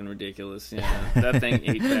was fucking ridiculous. Yeah, that thing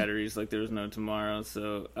ate batteries like there was no tomorrow.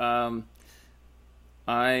 So,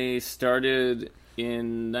 I started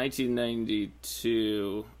in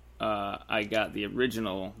 1992. I got the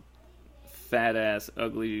original fat ass,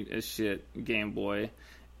 ugly as shit Game Boy.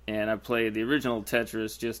 And I played the original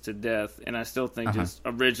Tetris just to death, and I still think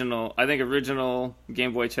original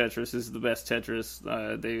Game Boy Tetris is the best Tetris.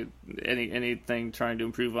 Anything trying to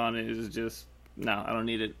improve on it is just no. I don't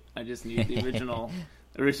need it. I just need the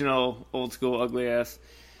original old school ugly ass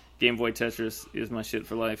Game Boy Tetris is my shit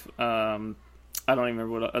for life. I don't even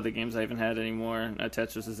remember what other games I even had anymore.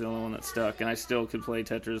 Tetris is the only one that stuck, and I still could play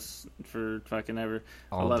Tetris for fucking ever.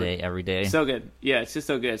 All day, every day. So good. Yeah, it's just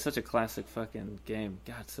so good. It's such a classic fucking game.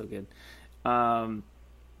 God, so good. I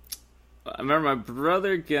remember my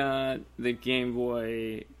brother got the Game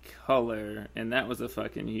Boy Color, and that was a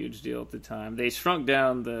fucking huge deal at the time. They shrunk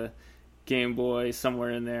down the Game Boy somewhere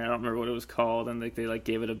in there. I don't remember what it was called, and they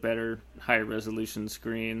gave it a better, higher resolution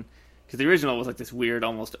screen. Because the original was like this weird,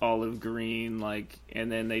 almost olive green,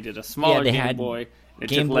 and then they did a smaller Game Boy.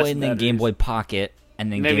 Game Boy and then Game Boy Pocket,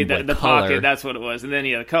 and then maybe Game Boy the Color. Pocket, that's what it was. And then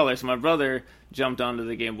he had a Color. So my brother jumped onto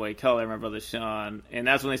the Game Boy Color, my brother Sean, and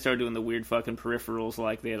that's when they started doing the weird fucking peripherals.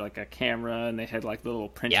 Like they had like a camera, and they had like the little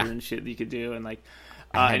printer and shit that you could do, and like.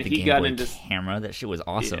 I had and the he Game got Boy into camera. That shit was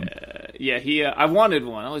awesome. Yeah. I wanted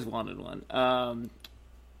one. I always wanted one.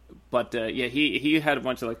 But he had a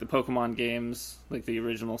bunch of like the Pokemon games, like the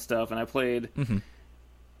original stuff, and I played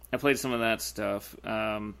some of that stuff,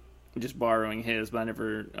 just borrowing his, but I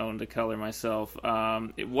never owned a Color myself.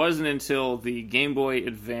 It wasn't until the Game Boy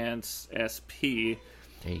Advance SP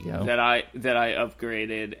there you go. that I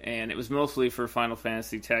upgraded, and it was mostly for Final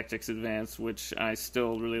Fantasy Tactics Advance, which I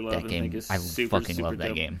still really love that and game, think is I super fucking super love that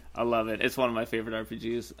dope. game. I love it. It's one of my favorite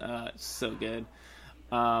RPGs. It's so good.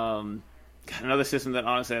 Another system that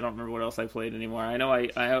honestly I don't remember what else I played anymore. I know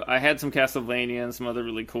I had some Castlevania and some other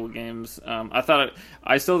really cool games.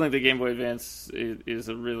 I still think the Game Boy Advance is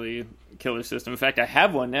a really killer system. In fact, I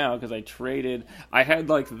have one now because I had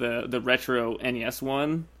like the retro NES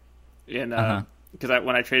one, and because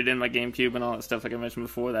when I traded in my GameCube and all that stuff like I mentioned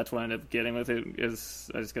before, that's what I ended up getting with it. Is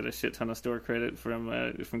I just got a shit ton of store credit from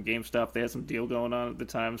GameStop. They had some deal going on at the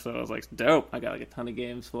time, so I was like, dope. I got like a ton of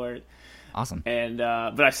games for it. Awesome. And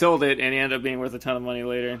but I sold it, and it ended up being worth a ton of money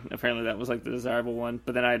later. Apparently, that was like the desirable one.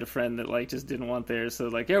 But then I had a friend that like just didn't want theirs, so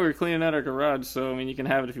like, yeah, we were cleaning out our garage, so I mean, you can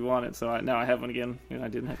have it if you want it. So now I have one again. I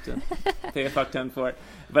didn't have to pay a fuck ton for it,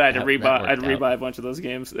 but I had to rebuy a bunch of those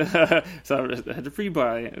games. So I had to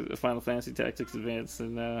rebuy Final Fantasy Tactics Advance,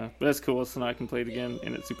 and but that's cool. So now I can play it again,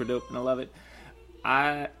 and it's super dope, and I love it.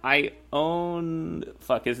 I own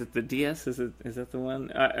is it the DS? Is that the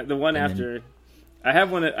one? The one and after. Then... I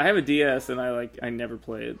have a DS, and I never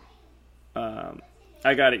play it.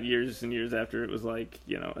 I got it years and years after it was like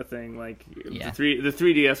a thing. Like the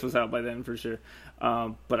 3DS was out by then for sure,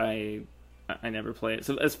 but I never play it.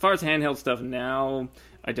 So as far as handheld stuff now,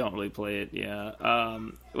 I don't really play it. Yeah,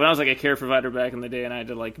 when I was like a care provider back in the day, and I had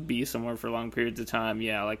to like be somewhere for long periods of time.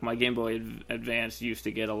 Yeah, like my Game Boy Advance used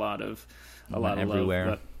to get a lot of everywhere.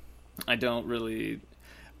 Love, but I don't really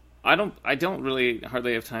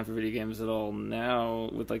hardly have time for video games at all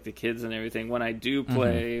now with like the kids and everything. When I do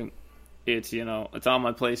play, it's it's on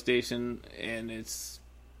my PlayStation, and it's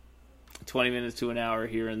 20 minutes to an hour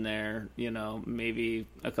here and there, maybe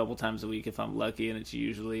a couple times a week if I'm lucky, and it's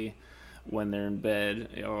usually when they're in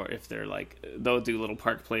bed, or if they're like, they'll do little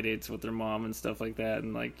park play dates with their mom and stuff like that,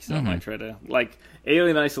 and like so I might try to, like,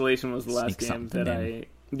 Alien Isolation was the last game that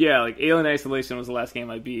like Alien Isolation was the last game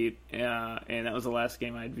I beat, and that was the last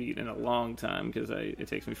game I'd beat in a long time because it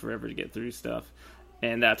takes me forever to get through stuff,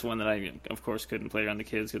 and that's one that I of course couldn't play around the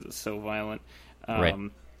kids because it's so violent, right.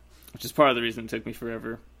 Which is part of the reason it took me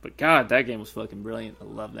forever. But God, that game was fucking brilliant. I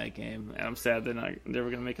love that game, and I'm sad they're never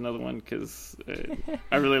gonna make another one because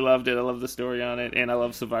I really loved it. I love the story on it, and I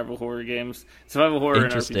love survival horror games. Survival horror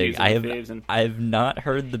and RPGs are my faves. I've not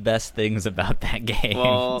heard the best things about that game.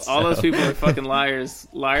 Well, so. All those people are fucking liars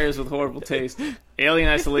with horrible taste. Alien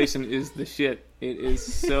Isolation is the shit. It is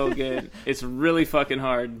so good. It's really fucking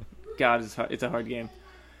hard. God, it's hard. It's a hard game.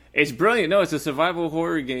 It's brilliant. No, it's a survival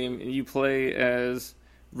horror game, and you play as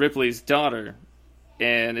Ripley's daughter,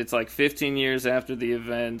 and it's like 15 years after the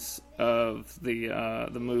events of the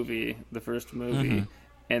movie, the first movie,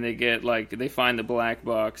 and they find the black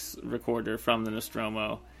box recorder from the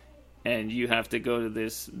Nostromo, and you have to go to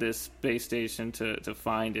this space station to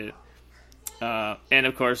find it. And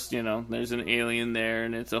of course, there's an alien there,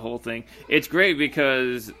 and it's a whole thing. It's great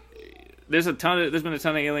because there's been a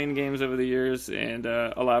ton of alien games over the years, and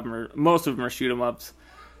most of them are shoot 'em ups.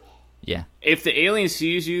 Yeah. If the alien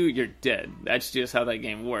sees you, you're dead. That's just how that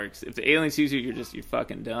game works. If the alien sees you, you're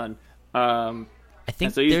fucking done. I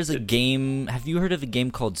think there's a game. Have you heard of a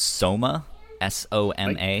game called Soma? Soma.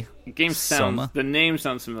 The name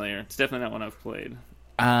sounds familiar. It's definitely not one I've played.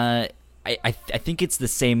 I think it's the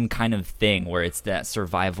same kind of thing where it's that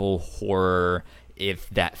survival horror. If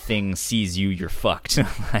that thing sees you, you're fucked.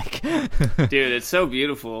 Dude, it's so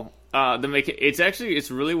beautiful.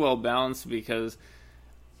 It's really well balanced because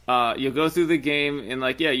you'll go through the game and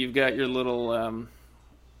you've got your little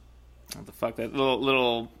what the fuck, that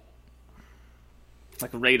little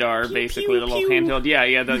like radar, pew, basically pew, the little pew.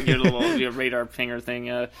 handheld, your radar pinger thing,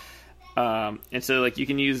 and so you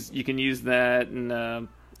can use that, and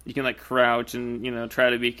you can crouch and try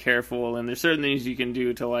to be careful, and there's certain things you can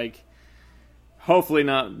do to hopefully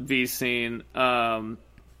not be seen, and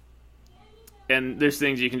there's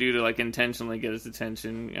things you can do to intentionally get his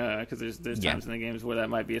attention, because there's times in the games where that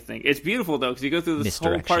might be a thing. It's beautiful though, because you go through this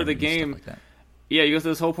whole part of the game. Yeah, you go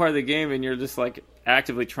through this whole part of the game, and you're just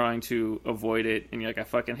actively trying to avoid it, and you're I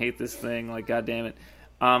fucking hate this thing, god damn it.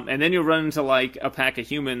 And then you'll run into a pack of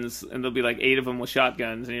humans, and there'll be 8 of them with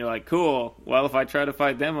shotguns, and you're cool. Well, if I try to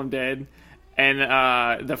fight them, I'm dead.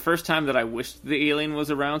 And the first time that I wished the alien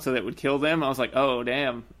was around so that it would kill them, I was oh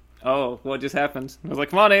damn, what just happened? I was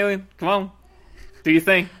come on, alien, come on, do your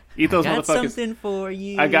thing, eat those motherfuckers. I got something for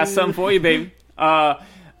you. I got something for you, baby.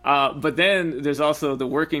 But then there's also the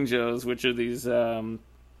Working Joes, which are these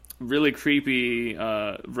really creepy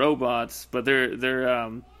robots, but they're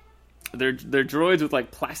droids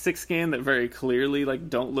with plastic skin that very clearly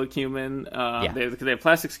don't look human. They have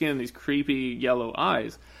plastic skin and these creepy yellow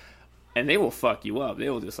eyes, and they will fuck you up. They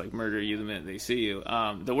will just murder you the minute they see you.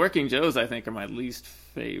 The Working Joes, I think, are my least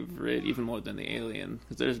favorite, even more than the alien,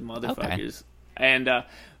 because there's motherfuckers. Okay. And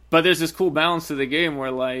but there's this cool balance to the game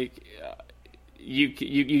where you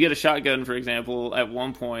get a shotgun, for example, at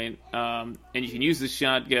one point, and you can use the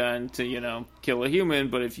shotgun to kill a human.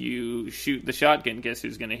 But if you shoot the shotgun, guess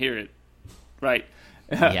who's going to hear it? Right?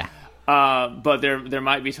 Yeah. But there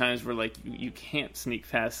might be times where you can't sneak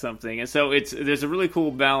past something, and so there's a really cool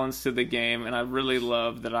balance to the game, and I really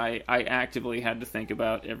love that I actively had to think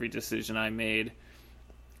about every decision I made.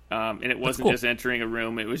 And it wasn't just entering a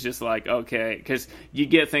room. It was just okay, because you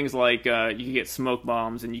get things you can get smoke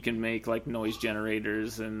bombs, and you can make noise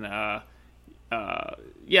generators, and there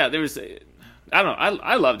was. I don't know.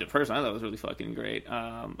 I loved it personally. I thought it was really fucking great.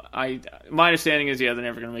 My understanding is they're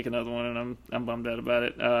never gonna make another one, and I'm bummed out about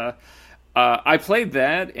it. I played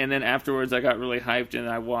that, and then afterwards I got really hyped, and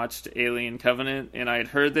I watched Alien Covenant, and I had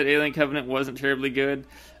heard that Alien Covenant wasn't terribly good,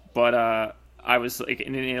 but I was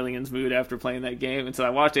in an Aliens mood after playing that game, and so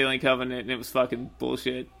I watched Alien Covenant, and it was fucking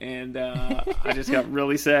bullshit, and I just got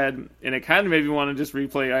really sad, and it kind of made me want to just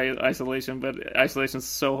replay Isolation, but Isolation's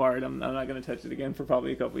so hard, I'm not going to touch it again for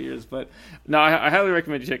probably a couple of years, but no, I highly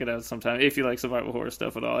recommend you check it out sometime, if you like survival horror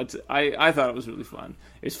stuff at all. I thought it was really fun.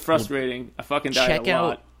 It's frustrating. I fucking died a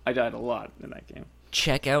lot. I died a lot in that game.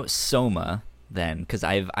 Check out Soma, then, because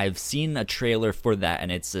I've seen a trailer for that,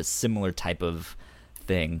 and it's a similar type of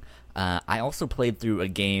thing. I also played through a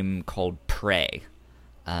game called Prey.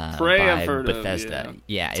 Prey, by I've heard Bethesda. of.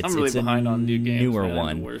 Yeah, I'm really behind on new games. Newer man. one.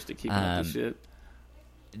 I'm the worst at keeping up with shit.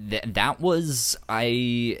 That was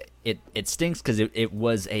it stinks because it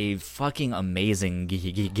was a fucking amazing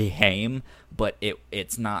game, but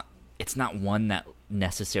it's not one that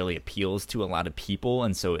necessarily appeals to a lot of people,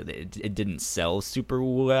 and so it didn't sell super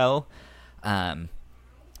well.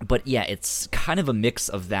 But yeah, it's kind of a mix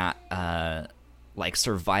of that.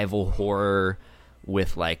 Survival horror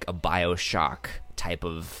with a BioShock type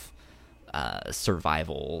of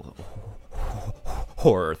survival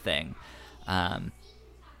horror thing, and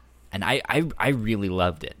I really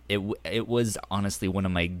loved it. It was honestly one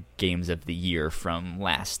of my games of the year from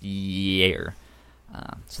last year.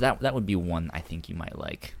 So that would be one I think you might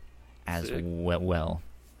like as well.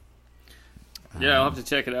 Yeah, I'll have to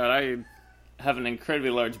check it out. I have an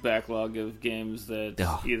incredibly large backlog of games that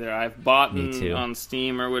either I've bought on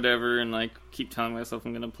Steam or whatever, and keep telling myself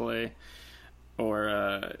I'm going to play, or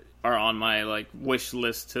are on my wish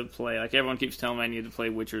list to play. Everyone keeps telling me I need to play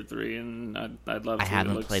Witcher 3, and I'd love to. I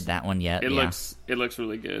haven't played that one yet. It looks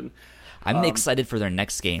really good. I'm excited for their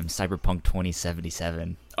next game, Cyberpunk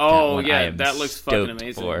 2077. Oh yeah, that looks fucking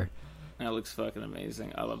amazing. That looks fucking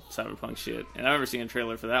amazing. I love cyberpunk shit, and I remember seeing a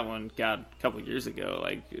trailer for that one, God, a couple years ago.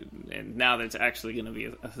 Like, and now that's actually going to be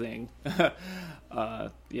a thing.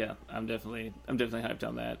 Yeah, I'm definitely hyped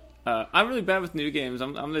on that. I'm really bad with new games.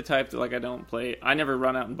 I'm the type that like I don't play. I never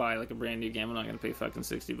run out and buy like a brand new game. I'm not going to pay fucking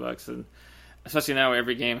 $60, and especially now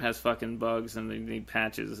every game has fucking bugs and they need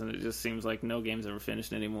patches, and it just seems like no game's ever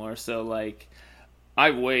finished anymore. So like,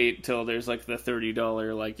 I wait till there's like the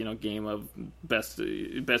 $30 like, you know, game of best of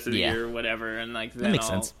the year or whatever, and like then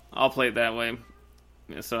I'll play it that way.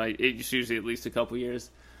 So it's usually at least a couple years.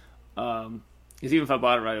 Because even if I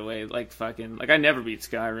bought it right away, like fucking like I never beat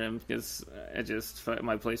Skyrim because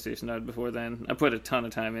my PlayStation died before then. I put a ton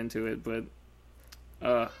of time into it, but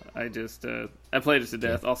I played it to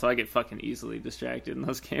death. Also, I get fucking easily distracted in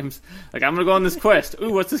those games. Like, I'm gonna go on this quest.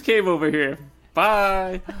 Ooh, what's this cave over here?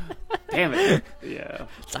 Bye. Damn it. Yeah.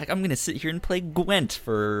 It's like I'm gonna sit here and play Gwent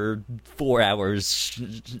for 4 hours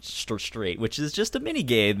straight, which is just a mini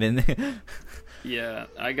game. And yeah,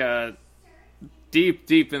 I got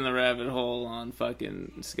deep in the rabbit hole on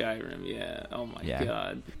fucking Skyrim. Yeah. Oh my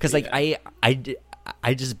god. Because like I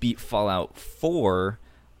just beat Fallout 4.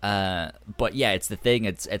 But yeah, it's the thing.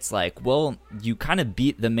 It's like, well, you kind of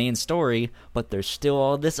beat the main story, but there's still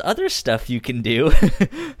all this other stuff you can do.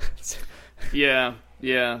 Yeah,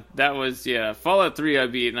 that was Fallout 3 I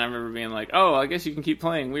beat, and I remember being like, oh, I guess you can keep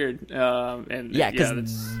playing. Weird. And yeah, because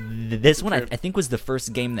this one I think was the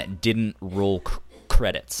first game that didn't roll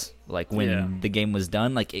credits. Like when the game was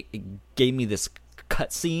done, like it gave me this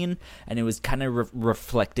cutscene, and it was kind of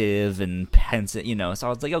reflective and pensive, you know. So I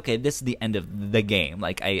was like, okay, this is the end of the game.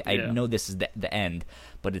 Like I know this is the end,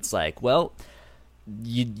 but it's like, well,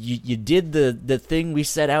 you did the thing we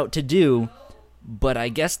set out to do, but I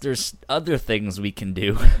guess there's other things we can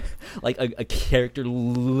do. Like a character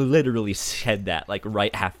literally said that like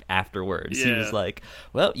right afterwards. He was like,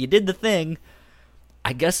 well, you did the thing,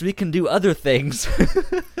 I guess we can do other things.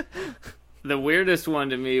 The weirdest one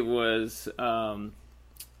to me was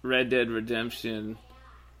Red Dead Redemption,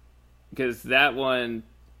 because that one,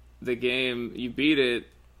 the game, you beat it,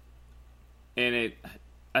 and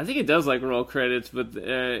I think it does like roll credits, but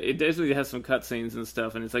it definitely has some cutscenes and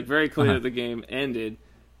stuff, and it's like very clear that the game ended,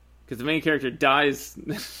 because the main character dies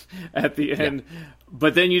at the end,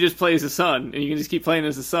 but then you just play as the son, and you can just keep playing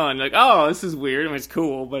as the son. You're like, oh, this is weird. I mean, it's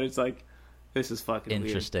cool, but it's like, this is fucking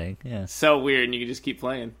interesting. Weird. Yeah, so weird, and you can just keep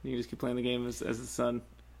playing. You can just keep playing the game as the son.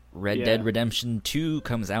 Red Dead Redemption 2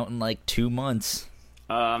 comes out in like 2 months.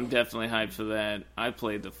 I'm definitely hyped for that. I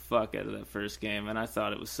played the fuck out of that first game, and I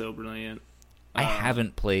thought it was so brilliant. I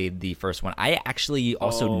haven't played the first one. I actually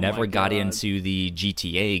also never got into the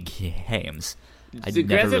GTA games. The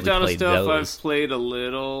Grand Theft Auto stuff I've played a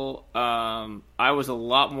little. I was a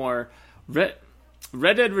lot more... Red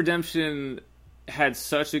Dead Redemption had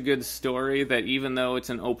such a good story that even though it's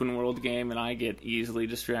an open world game and I get easily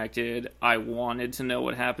distracted, I wanted to know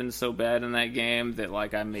what happened so bad in that game that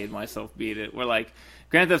like I made myself beat it. Where like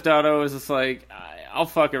Grand Theft Auto is just like, I'll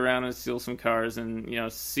fuck around and steal some cars and, you know,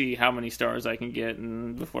 see how many stars I can get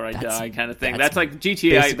and before I die kind of thing. That's like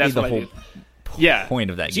GTA. That's what I do. Point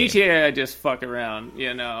of that game. GTA, I just fuck around,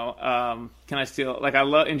 you know. Can I steal? Like I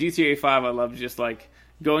love in GTA 5, I love just like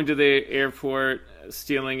going to the airport,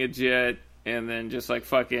 stealing a jet, and then just like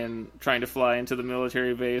fucking trying to fly into the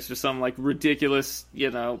military base or some like ridiculous, you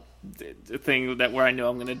know, thing that where I know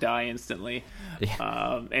I'm going to die instantly,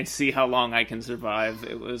 and see how long I can survive.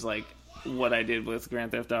 It was like what I did with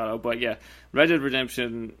Grand Theft Auto. But yeah, Red Dead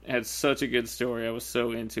Redemption had such a good story. I was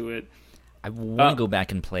so into it. I want to go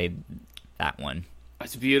back and play that one.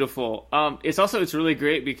 It's beautiful. It's really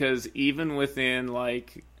great because even within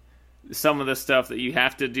like some of the stuff that you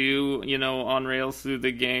have to do, you know, on rails through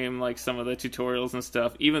the game, like some of the tutorials and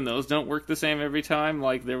stuff, even those don't work the same every time.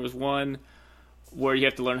 Like there was one where you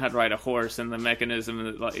have to learn how to ride a horse, and the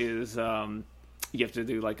mechanism is you have to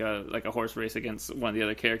do like a horse race against one of the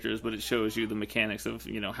other characters, but it shows you the mechanics of,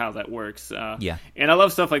 you know, how that works. And I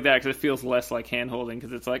love stuff like that because it feels less like hand holding,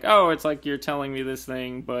 because it's like, oh, it's like you're telling me this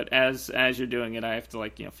thing, but as you're doing it, I have to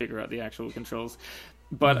like, you know, figure out the actual controls.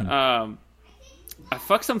 But I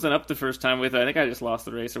fucked something up the first time with it. I think I just lost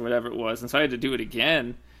the race or whatever it was, and so I had to do it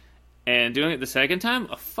again. And doing it the second time,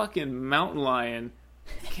 a fucking mountain lion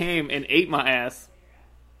came and ate my ass.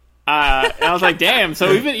 And I was like, damn.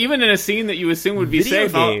 So even in a scene that you assume would be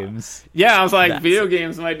safe, games. I was like, video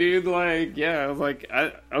games, my dude. Like, I was like,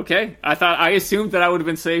 okay. I assumed that I would have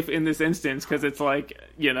been safe in this instance because it's like,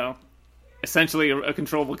 you know, essentially a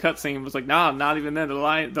controllable cutscene. Was like, nah, not even then.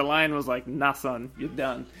 The lion was like, nah, son, you're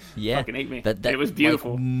done. Yeah, fucking ate me. That it was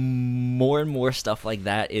beautiful. Like, more and more stuff like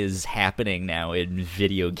that is happening now in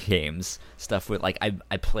video games. Stuff with like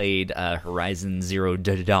I played Horizon Zero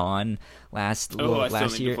Dawn last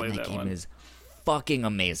year, and that game is fucking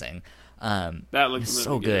amazing. That looks really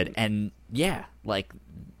so good, and yeah, like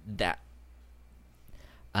that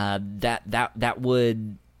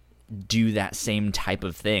would do that same type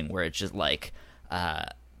of thing where it's just like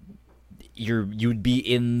you'd be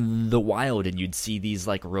in the wild and you'd see these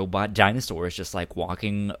like robot dinosaurs just like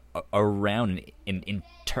walking around and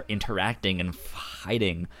interacting and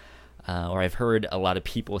fighting. Or I've heard a lot of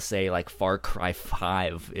people say like Far Cry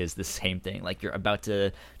 5 is the same thing. Like you're about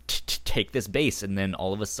to take this base, and then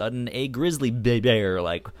all of a sudden a grizzly bear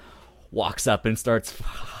like walks up and starts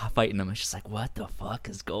fighting them. It's just like, what the fuck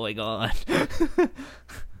is going on?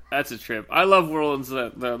 That's a trip. I love worlds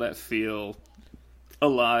that feel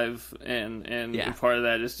alive, and part of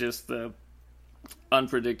that is just the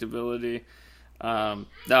unpredictability.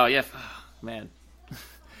 Man.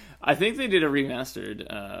 I think they did a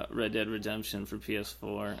remastered Red Dead Redemption for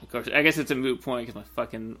PS4. Of course, I guess it's a moot point because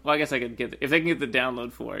I guess I could get if they can get the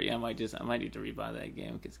download for it. Yeah, I might need to rebuy that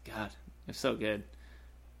game because God, it's so good.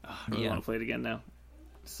 Oh, I really want to play it again now.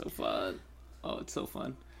 It's so fun. Oh, it's so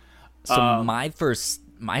fun. So my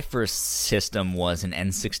first system was an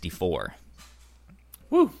N64.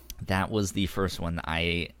 Woo! That was the first one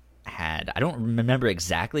I had. I don't remember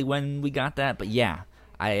exactly when we got that, but yeah,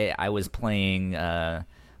 I was playing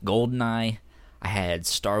GoldenEye. I had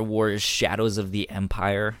Star Wars Shadows of the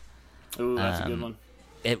Empire. Ooh, that's a good one.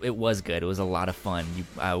 It was good. It was a lot of fun.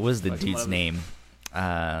 What was the dude's name?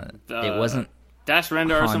 It wasn't Dash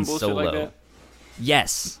Rendar or some bullshit Solo. like that?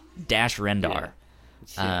 Yes, Dash Rendar.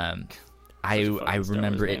 Yeah. I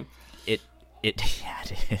remember it. Yeah, it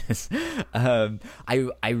is.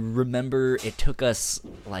 I remember it took us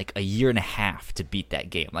like a year and a half to beat that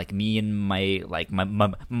game. Like me and my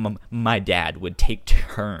dad would take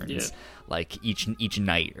turns, like each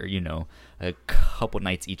night, or a couple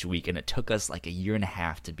nights each week, and it took us like a year and a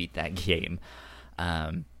half to beat that game.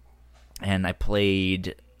 And I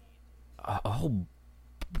played a whole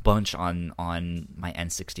bunch on my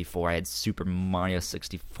N64. I had Super Mario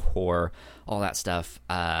 64, all that stuff.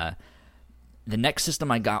 The next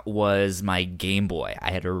system I got was my Game Boy.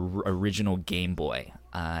 I had an original Game Boy,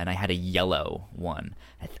 and I had a yellow one.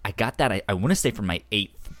 I got that, I want to say, for my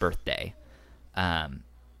 8th birthday. And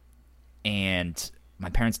my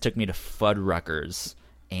parents took me to Fuddruckers,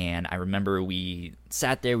 and I remember we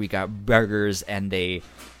sat there, we got burgers, and they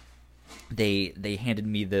handed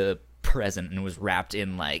me the present, and it was wrapped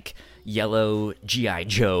in like yellow G.I.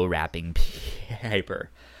 Joe wrapping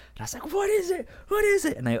paper. And I was like, what is it? What is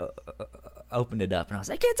it? And I opened it up, and I was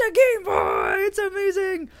like, it's a Game Boy! It's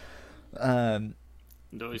amazing!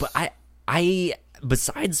 Nice. But I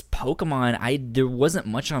besides Pokemon, there wasn't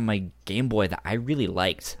much on my Game Boy that I really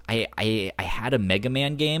liked. I had a Mega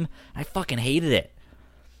Man game, and I fucking hated it.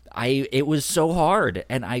 It was so hard,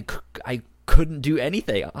 and I couldn't do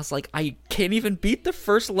anything. I was like, I can't even beat the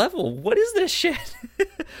first level. What is this shit?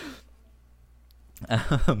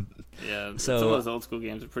 Yeah, so some of those old school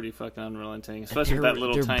games are pretty fucking unrelenting, especially with that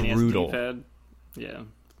little tiny SD-pad. Yeah,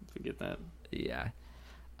 forget that. Yeah.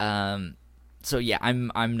 So yeah,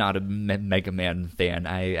 I'm not a Mega Man fan.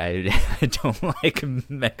 I don't like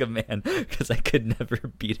Mega Man because I could never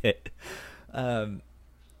beat it.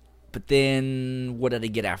 But then what did I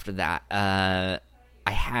get after that? I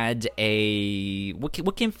had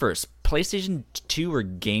what came first? PlayStation 2 or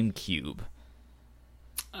GameCube?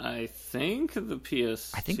 I think the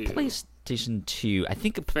PS2. I think PlayStation 2. I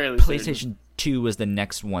think Fairly PlayStation certain. 2 was the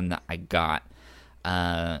next one that I got.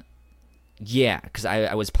 Yeah, because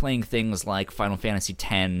I was playing things like Final Fantasy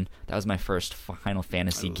X. That was my first Final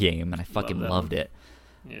Fantasy game, and I fucking loved it.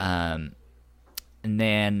 Yeah. And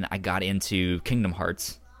then I got into Kingdom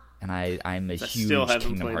Hearts, and I'm a huge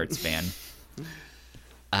Kingdom Hearts fan.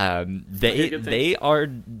 They are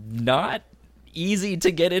not easy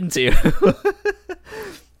to get into.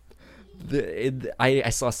 I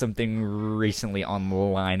saw something recently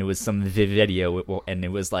online. It was some video, and it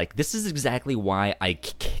was like, this is exactly why I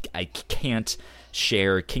can't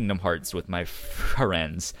share Kingdom Hearts with my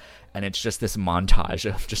friends. And it's just this montage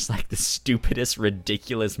of just like the stupidest,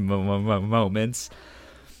 ridiculous moments.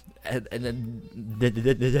 And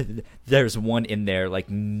then there's one in there, like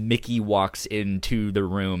Mickey walks into the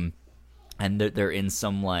room, and they're in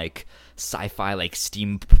some like sci-fi, like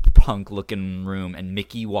steampunk looking room, and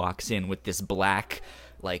Mickey walks in with this black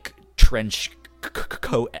like trench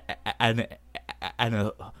coat and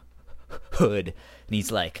a hood, and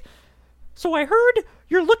he's like, so I heard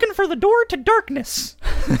you're looking for the door to darkness.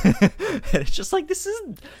 And it's just like, this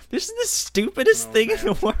is the stupidest thing in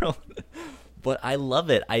the world. But I love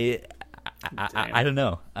it. I don't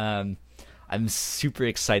know. I'm super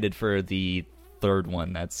excited for the third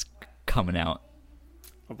one that's coming out.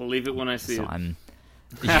 I'll believe it when I see it. I'm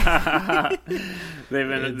they've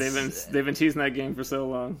been teasing that game for so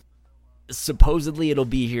long. Supposedly it'll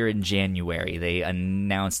be here in January. They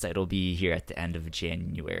announced that it'll be here at the end of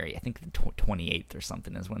January. I think the 28th or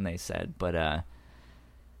something is when they said. But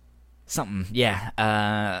something, yeah.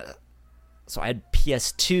 So I had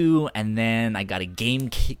PS2, and then I got a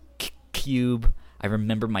GameCube. I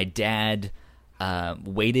remember my dad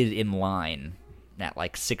waited in line at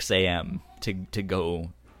like 6 a.m. to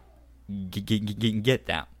go get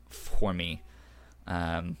that for me.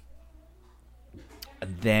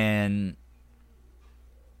 Then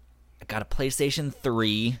I got a PlayStation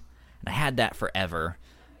 3, and I had that forever.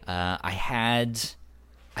 I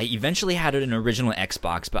eventually had an original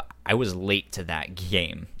Xbox, but I was late to that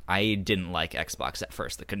game. I didn't like Xbox at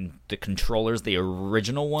first. The controllers, the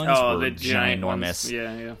original ones, were ginormous.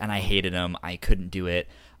 Yeah. And I hated them. I couldn't do it.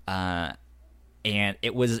 And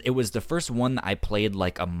it was the first one that I played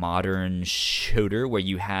like a modern shooter where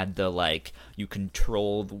you had you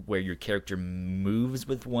controlled where your character moves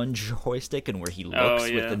with one joystick and where he looks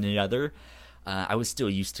with another. I was still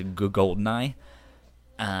used to GoldenEye.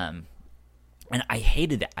 And I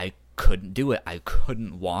hated it. I couldn't do it. I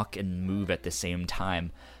couldn't walk and move at the same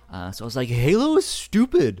time. So I was like, Halo is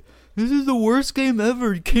stupid. This is the worst game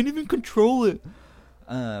ever. You can't even control it.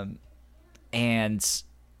 And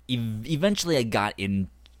eventually I got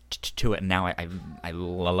into it, and now I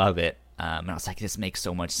love it. And I was like, this makes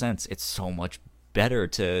so much sense. It's so much better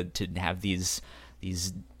to have these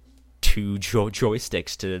two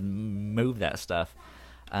joysticks to move that stuff.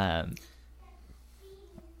 Once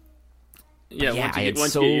you get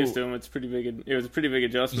used to them, it's pretty big. It was a pretty big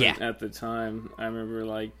adjustment at the time. I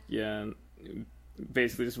remember,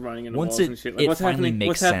 basically just running into walls and shit. Like, what's happening? Makes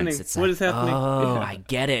what's sense. happening? It's what is happening? Oh, I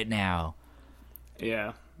get it now.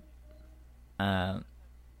 Yeah.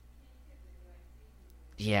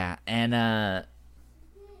 Yeah, and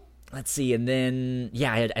let's see, and then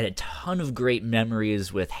I had a ton of great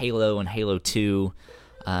memories with Halo and Halo 2,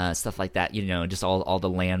 stuff like that. Just all the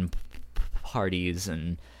LAN parties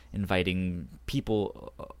and inviting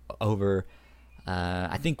people over.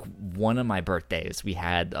 I think one of my birthdays we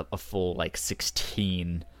had a full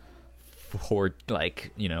 16 for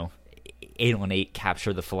 8-on-8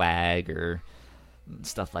 capture the flag or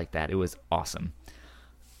stuff like that. It was awesome.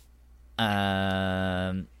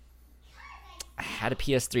 I had a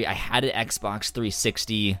PS3. I had an Xbox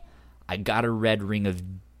 360. I got a red ring of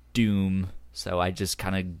Doom, so I just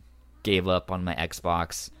kind of gave up on my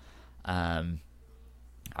Xbox.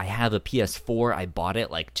 I have a PS4. I bought it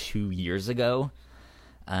 2 years ago.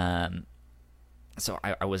 So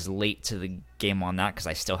I was late to the game on that because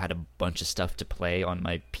I still had a bunch of stuff to play on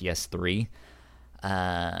my PS3.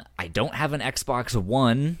 I don't have an Xbox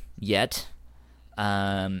One yet.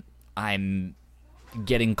 I'm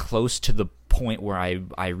getting close to the point where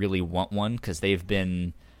I really want one because they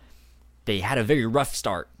had a very rough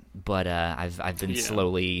start, but I've been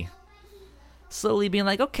slowly being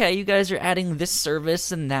like, okay, you guys are adding this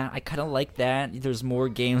service and that. I kind of like that. There's more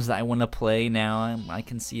games that I want to play now. I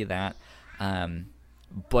can see that.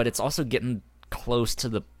 But it's also getting close to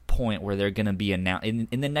the point where they're going to be announced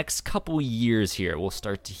in the next couple years. Here we'll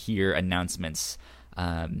start to hear announcements.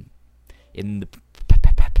 In the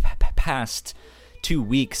past 2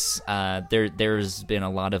 weeks, there's been a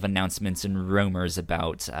lot of announcements and rumors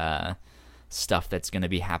about stuff that's going to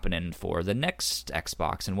be happening for the next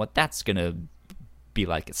Xbox and what that's going to be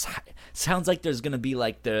like. It sounds like there's going to be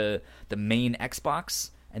the main Xbox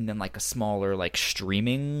and then a smaller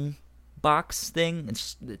streaming box thing.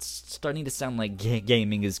 It's starting to sound like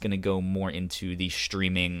gaming is going to go more into the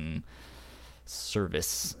streaming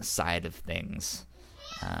service side of things.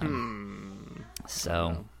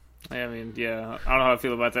 So I mean, I don't know how I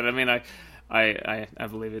feel about that. I mean, I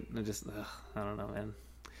believe it. I just I don't know, man.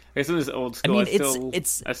 I guess I'm just old school. I mean,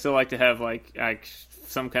 I still like to have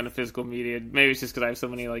some kind of physical media. Maybe it's just because I have so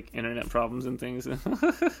many internet problems and things,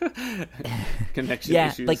 connection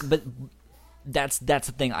issues. But that's the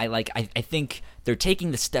thing. I think they're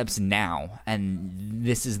taking the steps now, and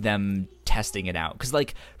this is them testing it out. Because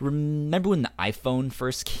remember when the iPhone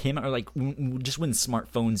first came out, or just when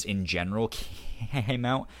smartphones in general came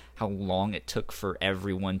out, how long it took for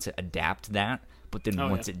everyone to adapt that. But then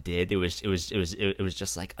once it did, it was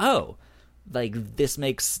just this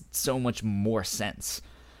makes so much more sense.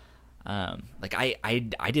 I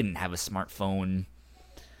didn't have a smartphone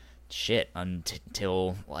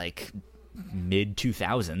until like mid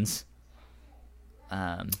 2000s.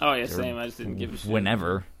 Oh yeah, same. I just didn't give a shit.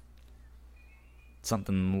 Whenever.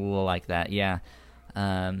 Something like that, yeah.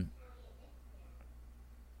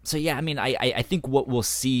 So yeah, I mean, I think what we'll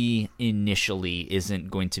see initially isn't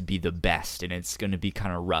going to be the best, and it's going to be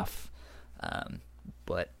kind of rough.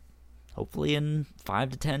 But hopefully in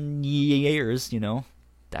 5 to 10 years,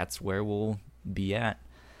 that's where we'll be at.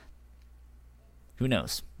 Who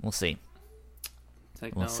knows? We'll see.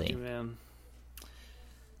 Technology, man.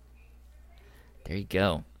 There you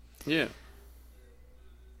go. Yeah.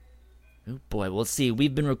 Oh boy, we'll see.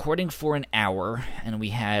 We've been recording for an hour, and we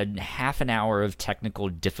had half an hour of technical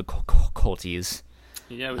difficulties.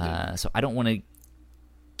 Yeah, we did. So I don't want to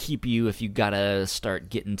keep you if you gotta start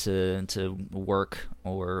getting to work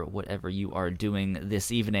or whatever you are doing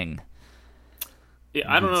this evening. Yeah,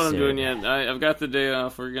 I don't know what I'm doing yet. I've got the day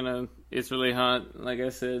off. It's really hot, like I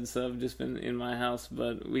said, so I've just been in my house,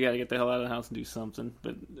 but we gotta get the hell out of the house and do something.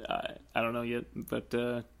 But I don't know yet. But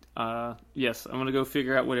yes, I'm gonna go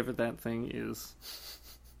figure out whatever that thing is.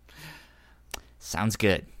 Sounds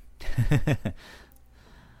good.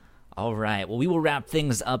 All right. Well, we will wrap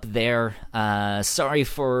things up there. Sorry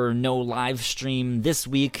for no live stream this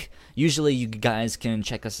week. Usually you guys can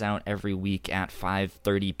check us out every week at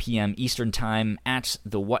 5:30 p.m. Eastern Time at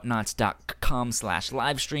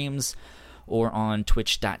thewhatnots.com/live streams or on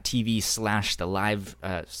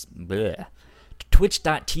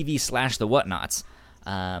twitch.tv/twitch.tv/thewhatnots.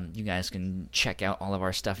 You guys can check out all of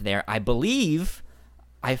our stuff there. I believe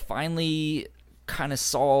I finally kind of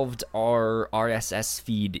solved our RSS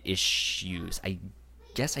feed issues. I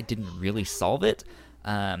guess I didn't really solve it,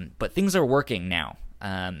 but things are working now.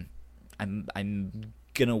 I'm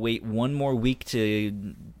gonna wait one more week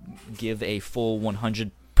to give a full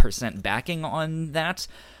 100% backing on that.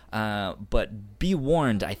 But be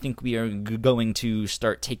warned, I think we are going to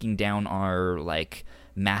start taking down our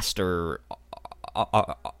master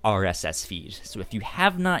RSS feed. So if you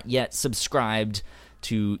have not yet subscribed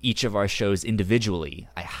to each of our shows individually,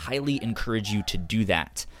 I highly encourage you to do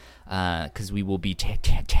that, because we will be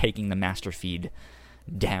taking the master feed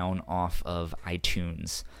down off of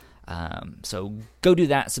iTunes. So go do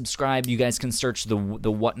that, subscribe. You guys can search the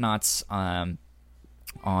Whatnots on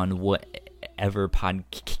whatever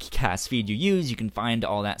podcast feed you use. You can find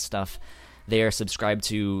all that stuff there. Subscribe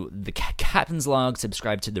to the Captain's Log,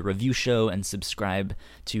 subscribe to the review show, and subscribe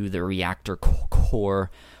to the Reactor Core,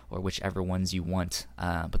 or whichever ones you want.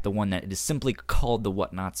 But the one that is simply called the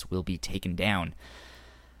Whatnots will be taken down.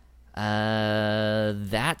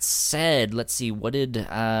 That said, let's see, what did...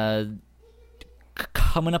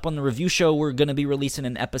 coming up on the review show, we're going to be releasing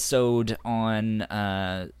an episode on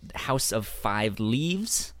House of Five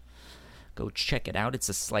Leaves. Go check it out. It's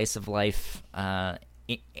a slice of life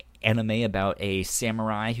anime about a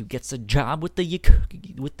samurai who gets a job with the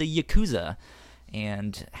Yakuza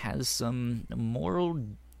and has some moral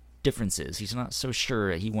differences. He's not so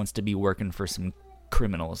sure he wants to be working for some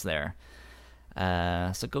criminals there.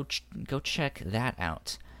 So go check that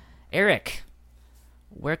out. Eric,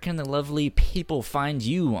 where can the lovely people find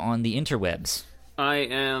you on the interwebs? I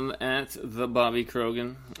am at the Bobby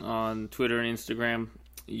Krogan on Twitter and Instagram.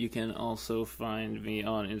 You can also find me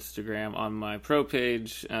on Instagram on my pro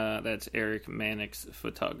page. That's Eric Manix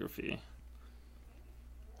Photography.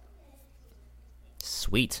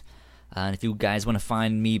 Sweet. And if you guys want to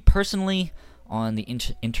find me personally on the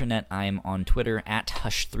internet, I'm on Twitter at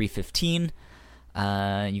Hush315.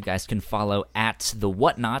 You guys can follow at the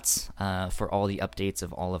Whatnots for all the updates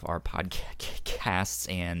of all of our podcasts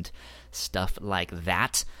and stuff like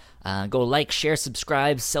that. Go like, share,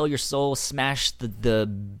 subscribe, sell your soul, smash the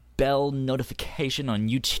bell notification on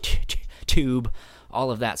YouTube,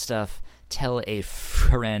 all of that stuff. Tell a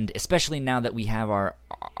friend, especially now that we have our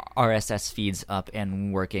RSS feeds up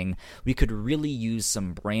and working. We could really use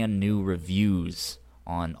some brand new reviews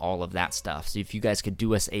on all of that stuff. So if you guys could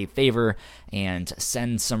do us a favor and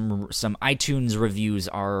send some iTunes reviews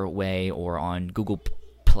our way, or on Google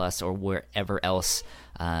Plus or wherever else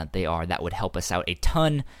they are, that would help us out a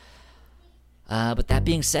ton. But that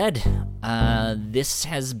being said, this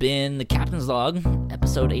has been the Captain's Log,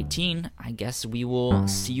 episode 18. I guess we will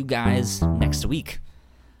see you guys next week.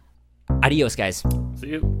 Adios, guys. See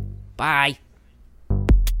you. Bye.